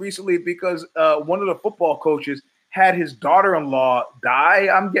hand slapped recently because one of the football coaches had his daughter-in-law die.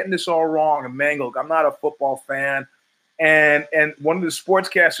 I'm getting this all wrong and mangled. I'm not a football fan. And one of the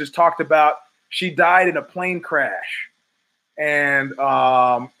sportscasters talked about she died in a plane crash. And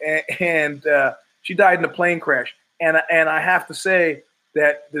she died in a plane crash. And I have to say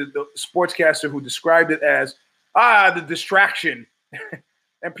that the sportscaster who described it as the distraction,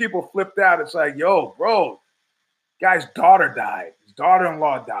 and people flipped out. It's like, yo, bro, guy's daughter died. His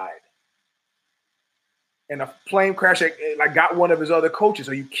daughter-in-law died in a plane crash. I got one of his other coaches.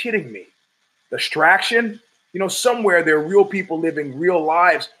 Are you kidding me? Distraction? You know, somewhere there are real people living real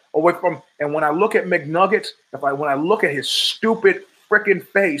lives away from. And when I look at McNuggets, when I look at his stupid freaking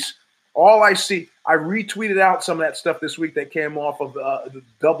face, all I see, I retweeted out some of that stuff this week that came off of the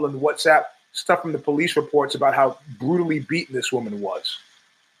Dublin WhatsApp stuff from the police reports about how brutally beaten this woman was.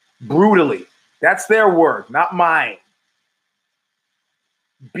 Brutally. That's their word, not mine.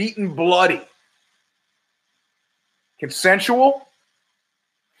 Beaten bloody. Consensual?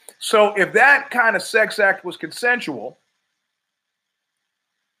 So if that kind of sex act was consensual,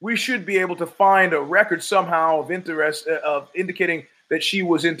 we should be able to find a record somehow of interest of indicating that she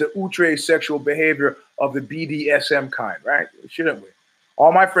was into outre sexual behavior of the BDSM kind, right? Shouldn't we?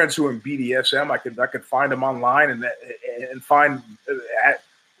 All my friends who are in BDSM, I could find them online and find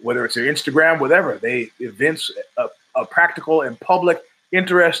whether it's their Instagram, whatever, they evince a practical and public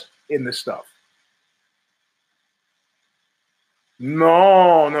interest in this stuff.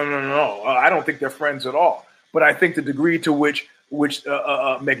 No. I don't think they're friends at all. But I think the degree to which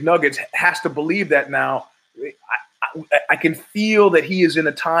McNuggets has to believe that now, I can feel that he is in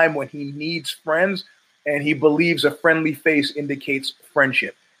a time when he needs friends, and he believes a friendly face indicates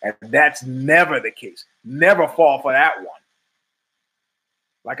friendship. And that's never the case. Never fall for that one.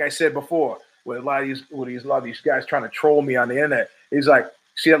 Like I said before, with a lot of these guys trying to troll me on the internet, he's like,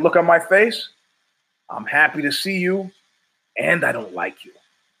 see that look on my face? I'm happy to see you, and I don't like you.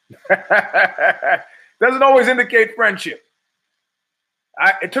 Doesn't always indicate friendship.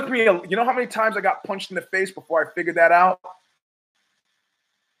 It took me, you know how many times I got punched in the face before I figured that out?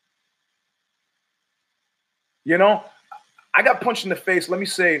 You know, I got punched in the face, let me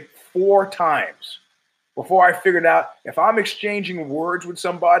say 4 times before I figured out if I'm exchanging words with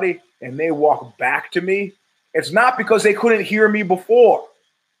somebody and they walk back to me, it's not because they couldn't hear me before.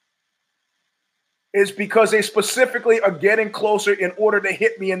 It's because they specifically are getting closer in order to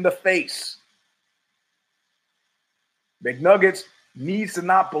hit me in the face. McNuggets needs to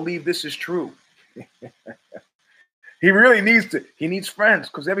not believe this is true. He really needs to. He needs friends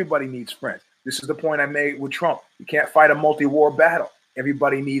because everybody needs friends. This is the point I made with Trump. You can't fight a multi-war battle.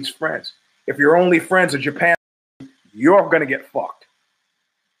 Everybody needs friends. If your only friends are Japan, you're going to get fucked.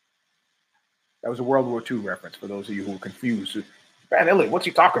 That was a World War II reference for those of you who are confused. Man, Italy, what's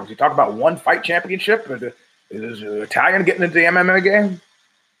he talking about? Is he talking about one fight championship? Is an Italian getting into the MMA game?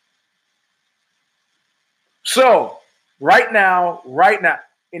 So, right now,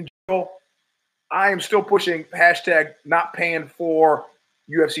 in general, I am still pushing hashtag not paying for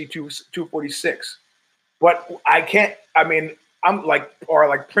UFC 246. But I can't, I'm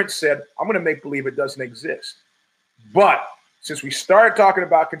like Prince said, I'm going to make believe it doesn't exist. But since we started talking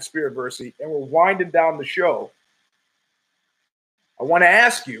about conspiracy and we're winding down the show, I want to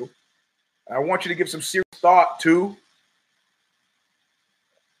ask you, I want you to give some serious thought to,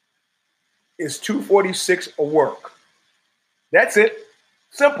 is 246 a work? That's it.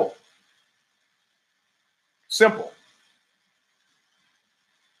 Simple. Simple.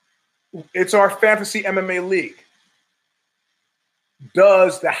 It's our fantasy MMA league.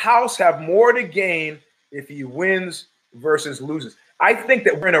 Does the house have more to gain if he wins versus loses? I think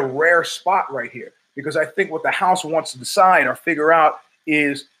that we're in a rare spot right here because I think what the house wants to decide or figure out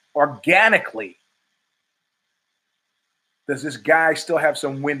is organically, does this guy still have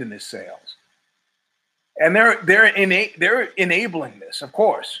some wind in his sails? And they're enabling this, of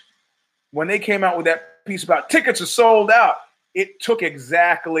course. When they came out with that piece about tickets are sold out, it took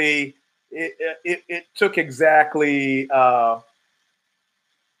exactly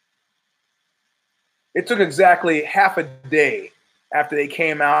half a day after they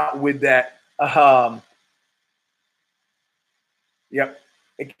came out with that.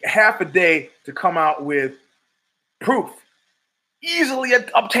 Half a day to come out with proof, easily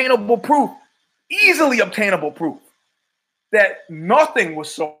obtainable proof that nothing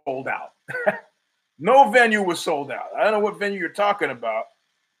was sold out. No venue was sold out. I don't know what venue you're talking about.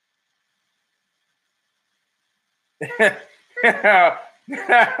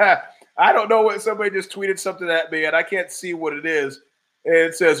 I don't know what somebody just tweeted something at me and I can't see what it is. And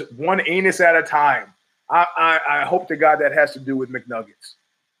it says one anus at a time. I hope to God that has to do with McNuggets.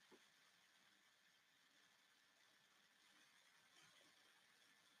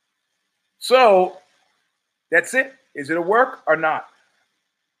 So that's it. Is it a work or not?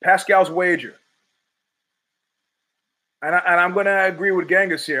 Pascal's wager. And I'm going to agree with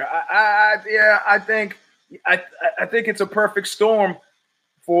Genghis here. I think it's a perfect storm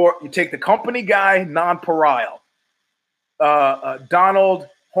for you take the company guy, non-pariah, Donald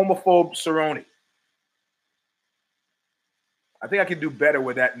homophobe Cerrone. I think I can do better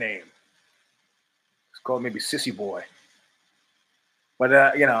with that name. It's called maybe Sissy Boy. But,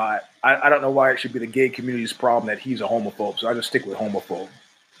 I don't know why it should be the gay community's problem that he's a homophobe. So I just stick with homophobe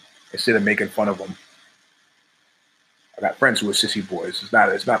instead of making fun of him. I got friends who are sissy boys. It's not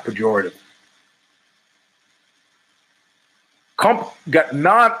pejorative.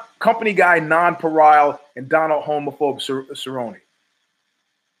 Got company guy, non-pariah, and Donald homophobe Cerrone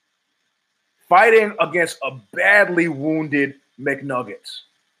fighting against a badly wounded McNuggets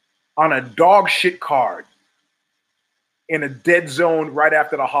on a dog shit card in a dead zone right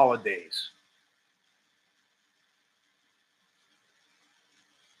after the holidays.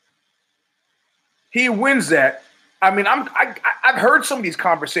 He wins that. I mean, I've heard some of these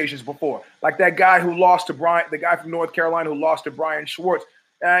conversations before, like that guy who lost to Brian, the guy from North Carolina who lost to Brian Schwartz.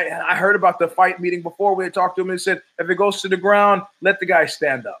 I heard about the fight meeting before where they talked to him and said, if it goes to the ground, let the guy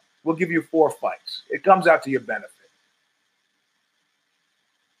stand up. We'll give you 4 fights. It comes out to your benefit.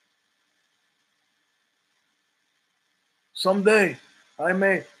 Someday I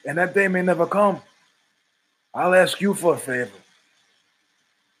may, and that day may never come. I'll ask you for a favor.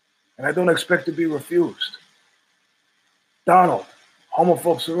 And I don't expect to be refused. Donald,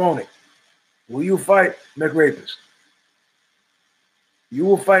 homophobe Cerrone, will you fight McRapist? You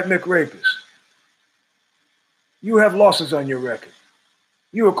will fight McRapist. You have losses on your record.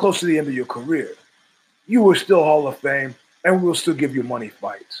 You are close to the end of your career. You are still Hall of Fame, and we'll still give you money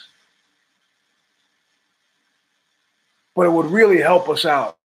fights. But it would really help us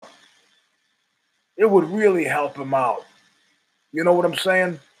out. It would really help him out. You know what I'm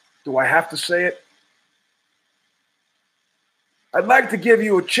saying? Do I have to say it? I'd like to give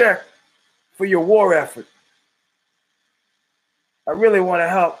you a check for your war effort. I really want to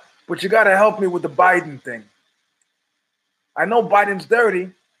help, but you got to help me with the Biden thing. I know Biden's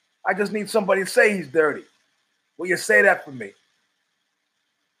dirty. I just need somebody to say he's dirty. Will you say that for me?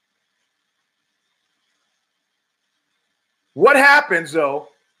 What happens, though?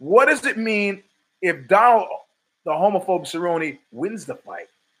 What does it mean if Donald, the homophobe Cerrone, wins the fight?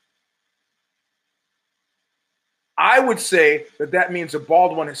 I would say that means the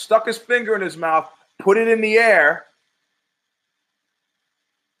bald one has stuck his finger in his mouth, put it in the air,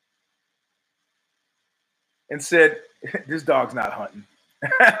 and said, this dog's not hunting.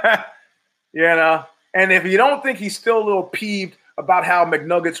 You know? And if you don't think he's still a little peeved about how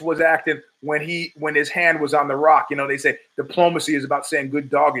McNuggets was acting when his hand was on the rock, you know, they say diplomacy is about saying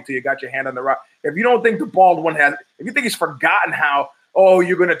good dog until you got your hand on the rock. If you don't think the bald one if you think he's forgotten how, oh,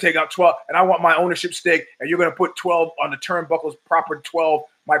 you're going to take out 12, and I want my ownership stake, and you're going to put 12 on the turnbuckles, proper 12,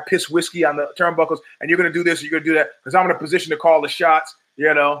 my piss whiskey on the turnbuckles, and you're going to do this, you're going to do that, because I'm in a position to call the shots,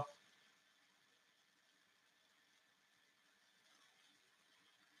 you know.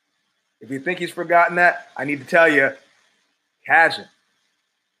 If you think he's forgotten that, I need to tell you, he hasn't.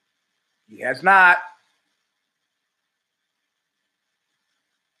 He has not.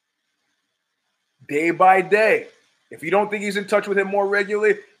 Day by day. If you don't think he's in touch with him more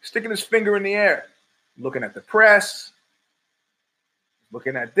regularly, sticking his finger in the air, looking at the press,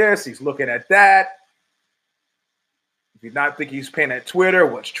 looking at this, he's looking at that. If you not think he's paying at Twitter,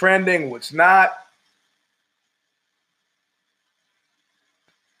 what's trending, what's not.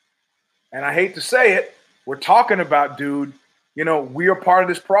 And I hate to say it, we're talking about, dude, you know, we are part of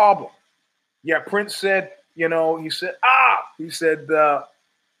this problem. Yeah, Prince said, you know, he said,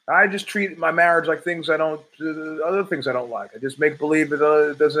 I just treat my marriage like other things I don't like. I just make believe it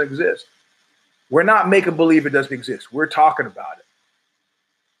doesn't exist. We're not making believe it doesn't exist. We're talking about it.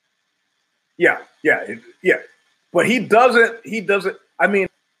 Yeah. But he doesn't. I mean,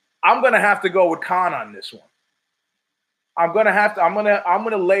 I'm going to have to go with Khan on this one. I'm going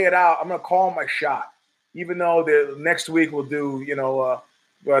to lay it out. I'm going to call my shot, even though the next week we'll do, you know,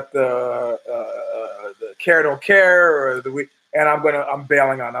 the care don't care or the week. And I'm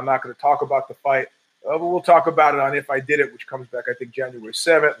bailing on. I'm not going to talk about the fight. But we'll talk about it on If I Did It, which comes back, I think, January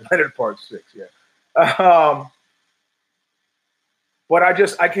 7th, Leonard Part 6. Yeah. But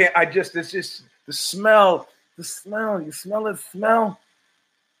it's just the smell. You smell it, smell.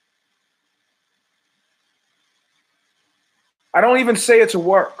 I don't even say it's a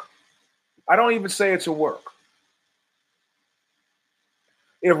work.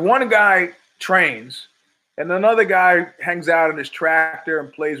 If one guy trains and another guy hangs out in his tractor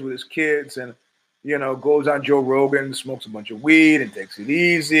and plays with his kids and, you know, goes on Joe Rogan, smokes a bunch of weed and takes it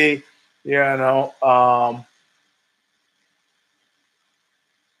easy, you know. I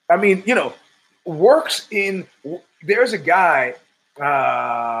mean, you know, there's a guy,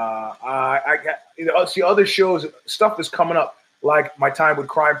 I see other shows, stuff is coming up, like my time with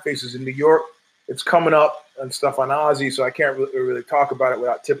Crime Faces in New York. It's coming up and stuff on Ozzy, so I can't really talk about it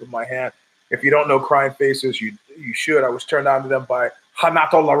without tipping my hand. If you don't know Crime Faces, you should. I was turned on to them by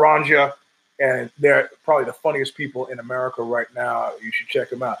Hanato Laranja, and they're probably the funniest people in America right now. You should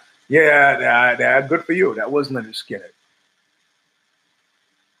check them out. Yeah, good for you. That was Leonard Skinner.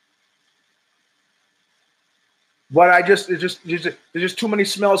 But there's just too many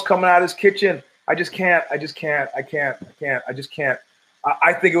smells coming out of his kitchen. I can't. I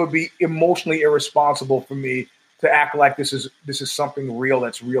think it would be emotionally irresponsible for me to act like this is something real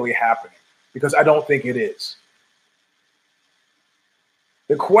that's really happening, because I don't think it is.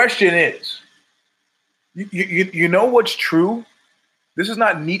 The question is, you know what's true? This is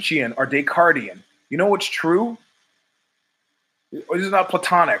not Nietzschean or Descartesian. You know what's true? This is not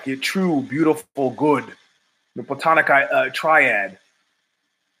Platonic. You're true, beautiful, good. The Platonic triad.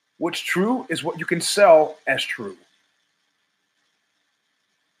 What's true is what you can sell as true.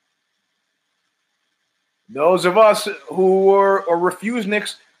 Those of us who are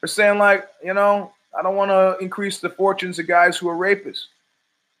refuseniks are saying, like, I don't want to increase the fortunes of guys who are rapists.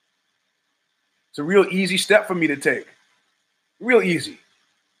 It's a real easy step for me to take. Real easy.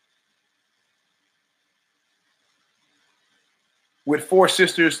 With 4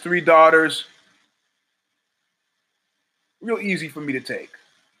 sisters, 3 daughters. Real easy for me to take.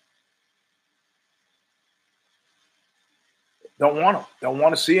 Don't want him. Don't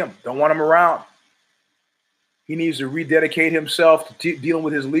want to see him. Don't want him around. He needs to rededicate himself to dealing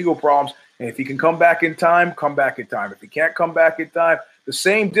with his legal problems. And if he can come back in time, come back in time. If he can't come back in time, the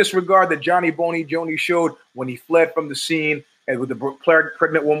same disregard that Johnny Boney Joni showed when he fled from the scene and with the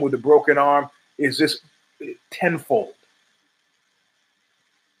pregnant woman with the broken arm is just tenfold.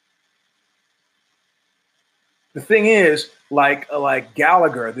 The thing is, like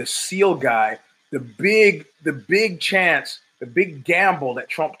Gallagher, the SEAL guy, the big chance, the big gamble that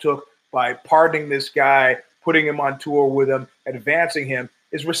Trump took by pardoning this guy, putting him on tour with him, advancing him,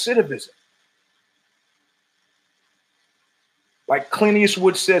 is recidivism. Like Clint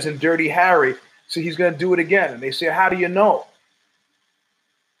Eastwood says in Dirty Harry, so he's going to do it again. And they say, how do you know?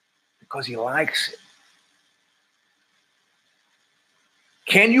 Because he likes it.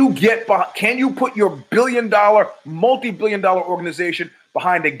 Can you put your multi-billion-dollar organization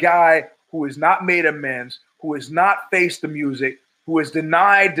behind a guy who has not made amends, who has not faced the music, who has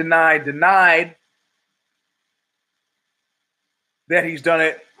denied that he's done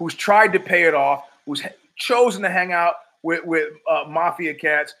it, who's tried to pay it off, who's chosen to hang out with mafia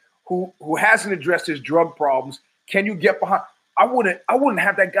cats, who hasn't addressed his drug problems? Can you get behind? I wouldn't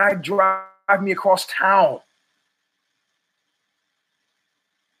have that guy drive me across town.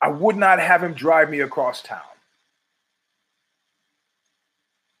 I would not have him drive me across town.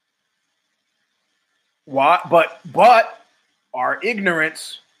 Why? But our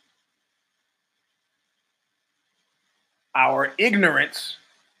ignorance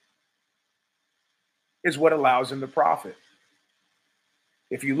is what allows him to profit.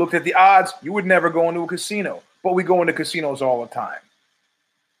 If you looked at the odds, you would never go into a casino, but we go into casinos all the time.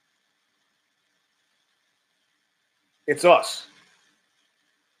 It's us.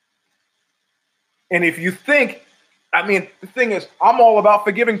 And if you think, the thing is, I'm all about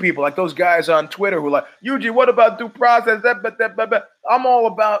forgiving people, like those guys on Twitter who are like, Eugene, what about due process? I'm all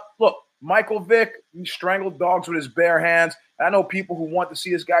about, look, Michael Vick, he strangled dogs with his bare hands. And I know people who want to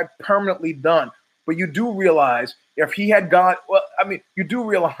see this guy permanently done. But you do realize if he had gone, you do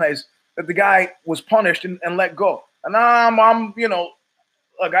realize that the guy was punished and let go. And look,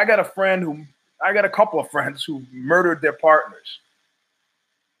 I got a couple of friends who murdered their partners.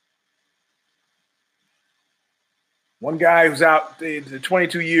 One guy who's out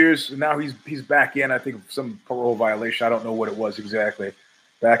 22 years, and now he's back in, I think, some parole violation. I don't know what it was exactly.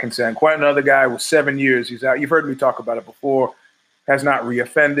 Back in San Quentin. Another guy with 7 years. He's out. You've heard me talk about it before. Has not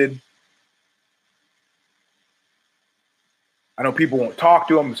reoffended. I know people won't talk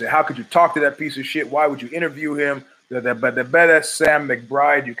to him and say, how could you talk to that piece of shit? Why would you interview him? That's Sam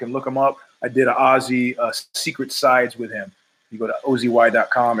McBride. You can look him up. I did an Aussie Secret Sides with him. You go to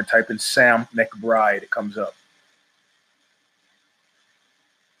ozy.com and type in Sam McBride. It comes up.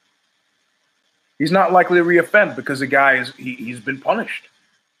 He's not likely to reoffend because the guy he's been punished.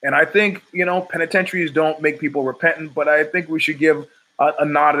 And I think, penitentiaries don't make people repentant, but I think we should give a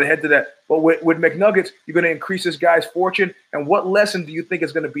nod of the head to that. But with McNuggets, you're going to increase this guy's fortune. And what lesson do you think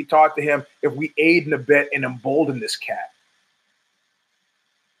is going to be taught to him if we aid and abet and embolden this cat?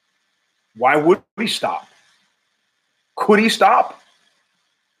 Why would he stop? Could he stop?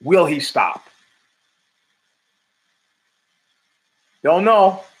 Will he stop? Don't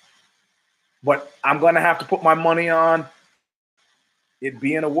know. But I'm going to have to put my money on it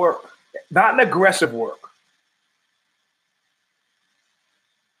being a work, not an aggressive work.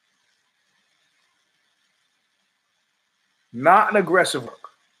 Not an aggressive work.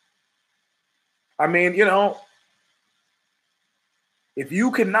 If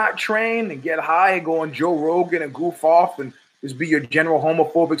you cannot train and get high and go on Joe Rogan and goof off and just be your general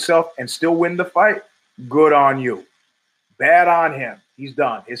homophobic self and still win the fight, Good on you. Bad on him. He's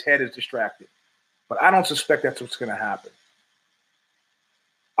done. His head is distracted. But I don't suspect that's what's going to happen.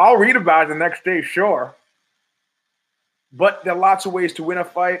 I'll read about it the next day, sure. But there are lots of ways to win a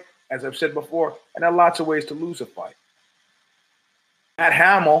fight, as I've said before, and there are lots of ways to lose a fight. Matt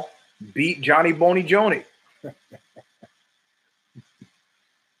Hamill beat Johnny Boney Joni.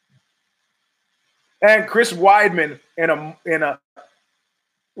 And Chris Weidman in a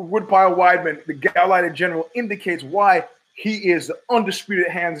Woodpile Weidman, the Gauleiter General, indicates why he is the undisputed,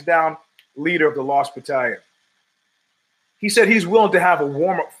 hands-down leader of the Lost Battalion. He said he's willing to have a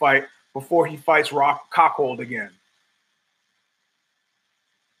warm-up fight before he fights Cockhold again.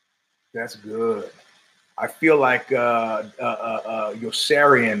 That's good. I feel like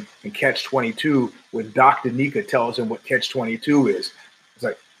Yossarian in Catch-22 when Dr. Nika tells him what Catch-22 is. It's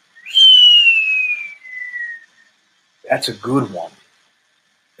like, that's a good one.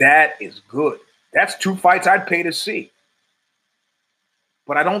 That is good. That's 2 fights I'd pay to see.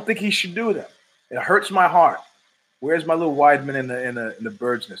 But I don't think he should do them. It hurts my heart. Where's my little Weidman in the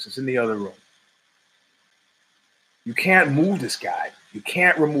bird's nest? It's in the other room. You can't move this guy. You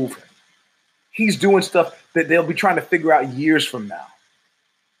can't remove him. He's doing stuff that they'll be trying to figure out years from now.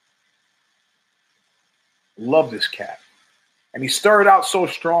 Love this cat. And he started out so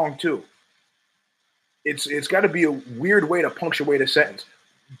strong, too. It's got to be a weird way to punctuate a sentence.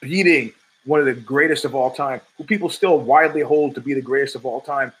 Beating one of the greatest of all time, who people still widely hold to be the greatest of all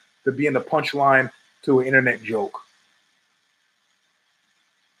time, to be in the punchline to an internet joke.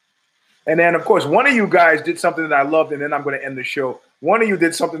 And then, of course, one of you guys did something that I loved, and then I'm going to end the show. One of you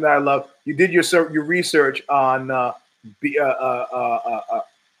did something that I loved. You did your research on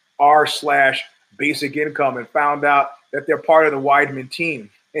r/basic income and found out that they're part of the Weidman team.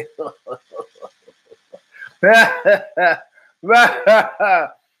 Man.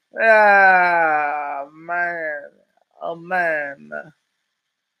 Oh, man.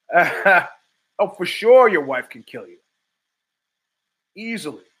 Oh, for sure your wife can kill you.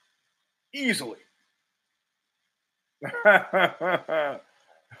 Easily.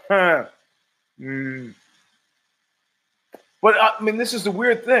 But I mean, this is the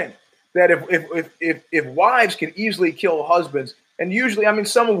weird thing, that if wives can easily kill husbands, and usually, I mean,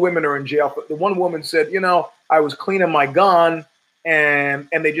 some women are in jail. But the one woman said, I was cleaning my gun, and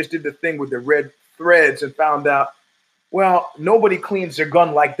they just did the thing with the red threads and found out, well, nobody cleans their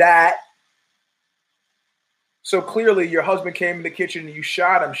gun like that. So clearly, your husband came in the kitchen and you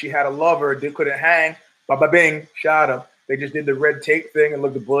shot him. She had a lover, they couldn't hang. Ba-ba-bing, shot him. They just did the red tape thing and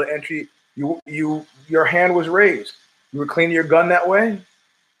looked at the bullet entry. Your hand was raised. You were cleaning your gun that way?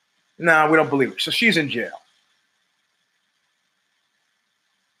 No, we don't believe it. So she's in jail.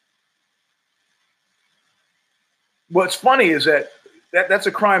 What's funny is that's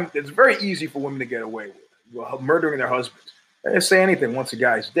a crime that's very easy for women to get away with, murdering their husbands. They didn't say anything once the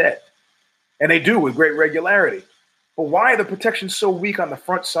guy's dead. And they do with great regularity. But why are the protections so weak on the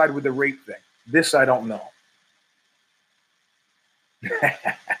front side with the rape thing? This I don't know.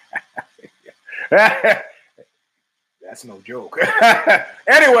 That's no joke.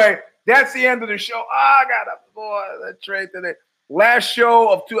 Anyway, that's the end of the show. I got a trade today. Last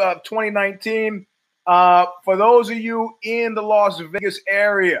show of 2019. For those of you in the Las Vegas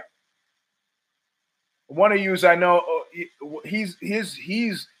area, one of you, I know, his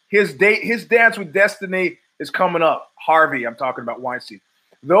Dance with Destiny is coming up. Harvey, I'm talking about Weinstein.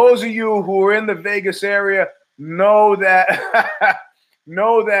 Those of you who are in the Vegas area know that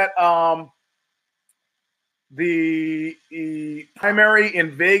the primary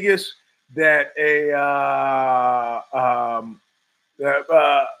in Vegas that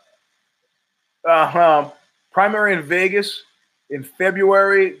primary in Vegas in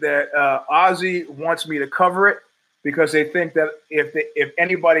February that Ozzy wants me to cover it, because they think that if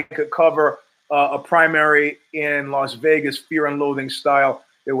anybody could cover a primary in Las Vegas, Fear and Loathing style,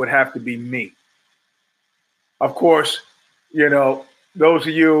 it would have to be me. Of course, those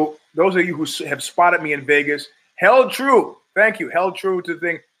of you who have spotted me in Vegas, held true. Thank you. Held true to the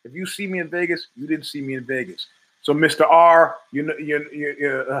thing. If you see me in Vegas, you didn't see me in Vegas. So, Mr. R,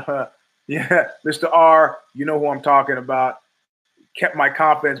 Mr. R, you know who I'm talking about. Kept my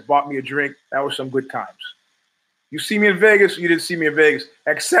confidence, bought me a drink. That was some good times. You see me in Vegas, you didn't see me in Vegas,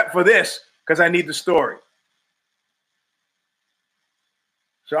 except for this, because I need the story.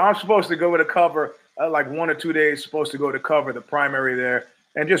 So I'm supposed to go to cover, like 1 or 2 days, supposed to go to cover the primary there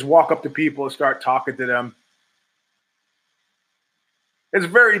and just walk up to people and start talking to them. It's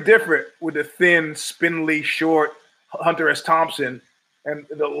very different with the thin, spindly, short Hunter S. Thompson and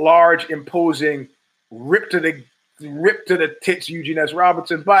the large, imposing, ripped to the tits Eugene S.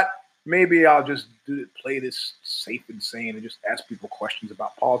 Robinson. But maybe I'll just play this safe and sane and just ask people questions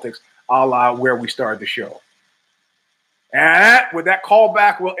about politics, a la where we started the show. And with that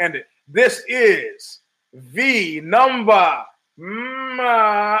callback, we'll end it. This is the number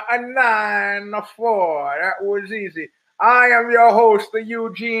 94. That was easy. I am your host, the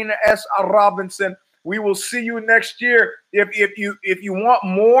Eugene S. Robinson. We will see you next year. If you want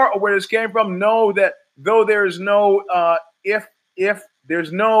more of where this came from, know that though there's no if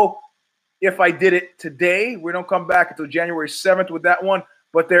I did it today, we don't come back until January 7th with that one.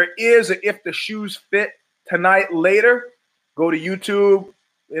 But there is a if the shoes fit tonight later. Go to YouTube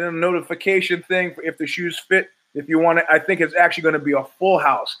in a notification thing for if the shoes fit. If you want it, I think it's actually going to be a full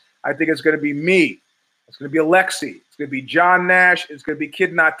house. I think it's going to be me. It's going to be Alexi. It's going to be John Nash. It's going to be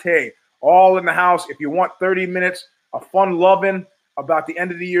Kid Nate. All in the house. If you want 30 minutes of fun loving about the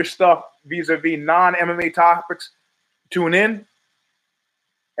end of the year stuff vis-a-vis non-MMA topics, tune in.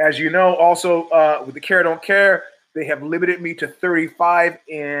 As you know, also with the Care Don't Care, they have limited me to 35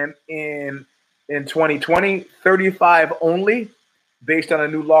 in 2020, 35 only, based on a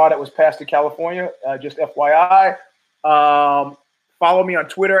new law that was passed in California. Just FYI. Follow me on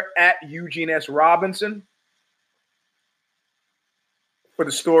Twitter at Eugene S. Robinson for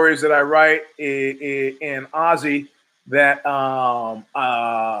the stories that I write in Aussie that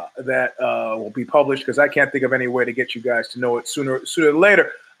will be published, because I can't think of any way to get you guys to know it sooner than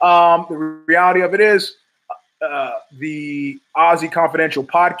later. The reality of it is the Aussie Confidential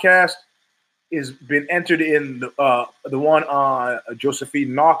podcast has been entered in the one on Josephine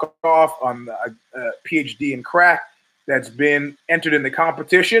Knockoff on PhD in crack that's been entered in the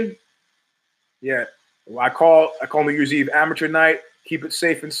competition. Yeah, I call New Year's Eve amateur night. Keep it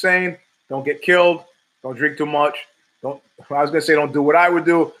safe and sane. Don't get killed. Don't drink too much. I was gonna say don't do what I would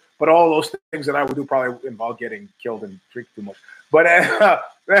do, but all those things that I would do probably involve getting killed and drink too much. But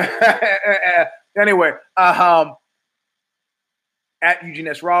anyway, at Eugene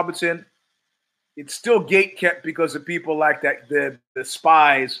S. Robinson. It's still gate kept because of people like that, the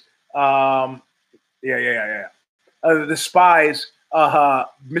spies. The spies,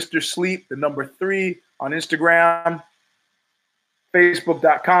 Mr. Sleep, the number 3 on Instagram,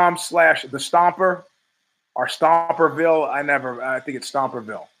 Facebook.com/the Stomper, or Stomperville. I think it's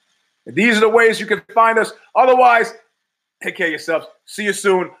Stomperville. These are the ways you can find us. Otherwise, take care of yourselves. See you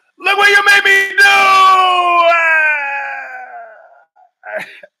soon. Look what you made me do!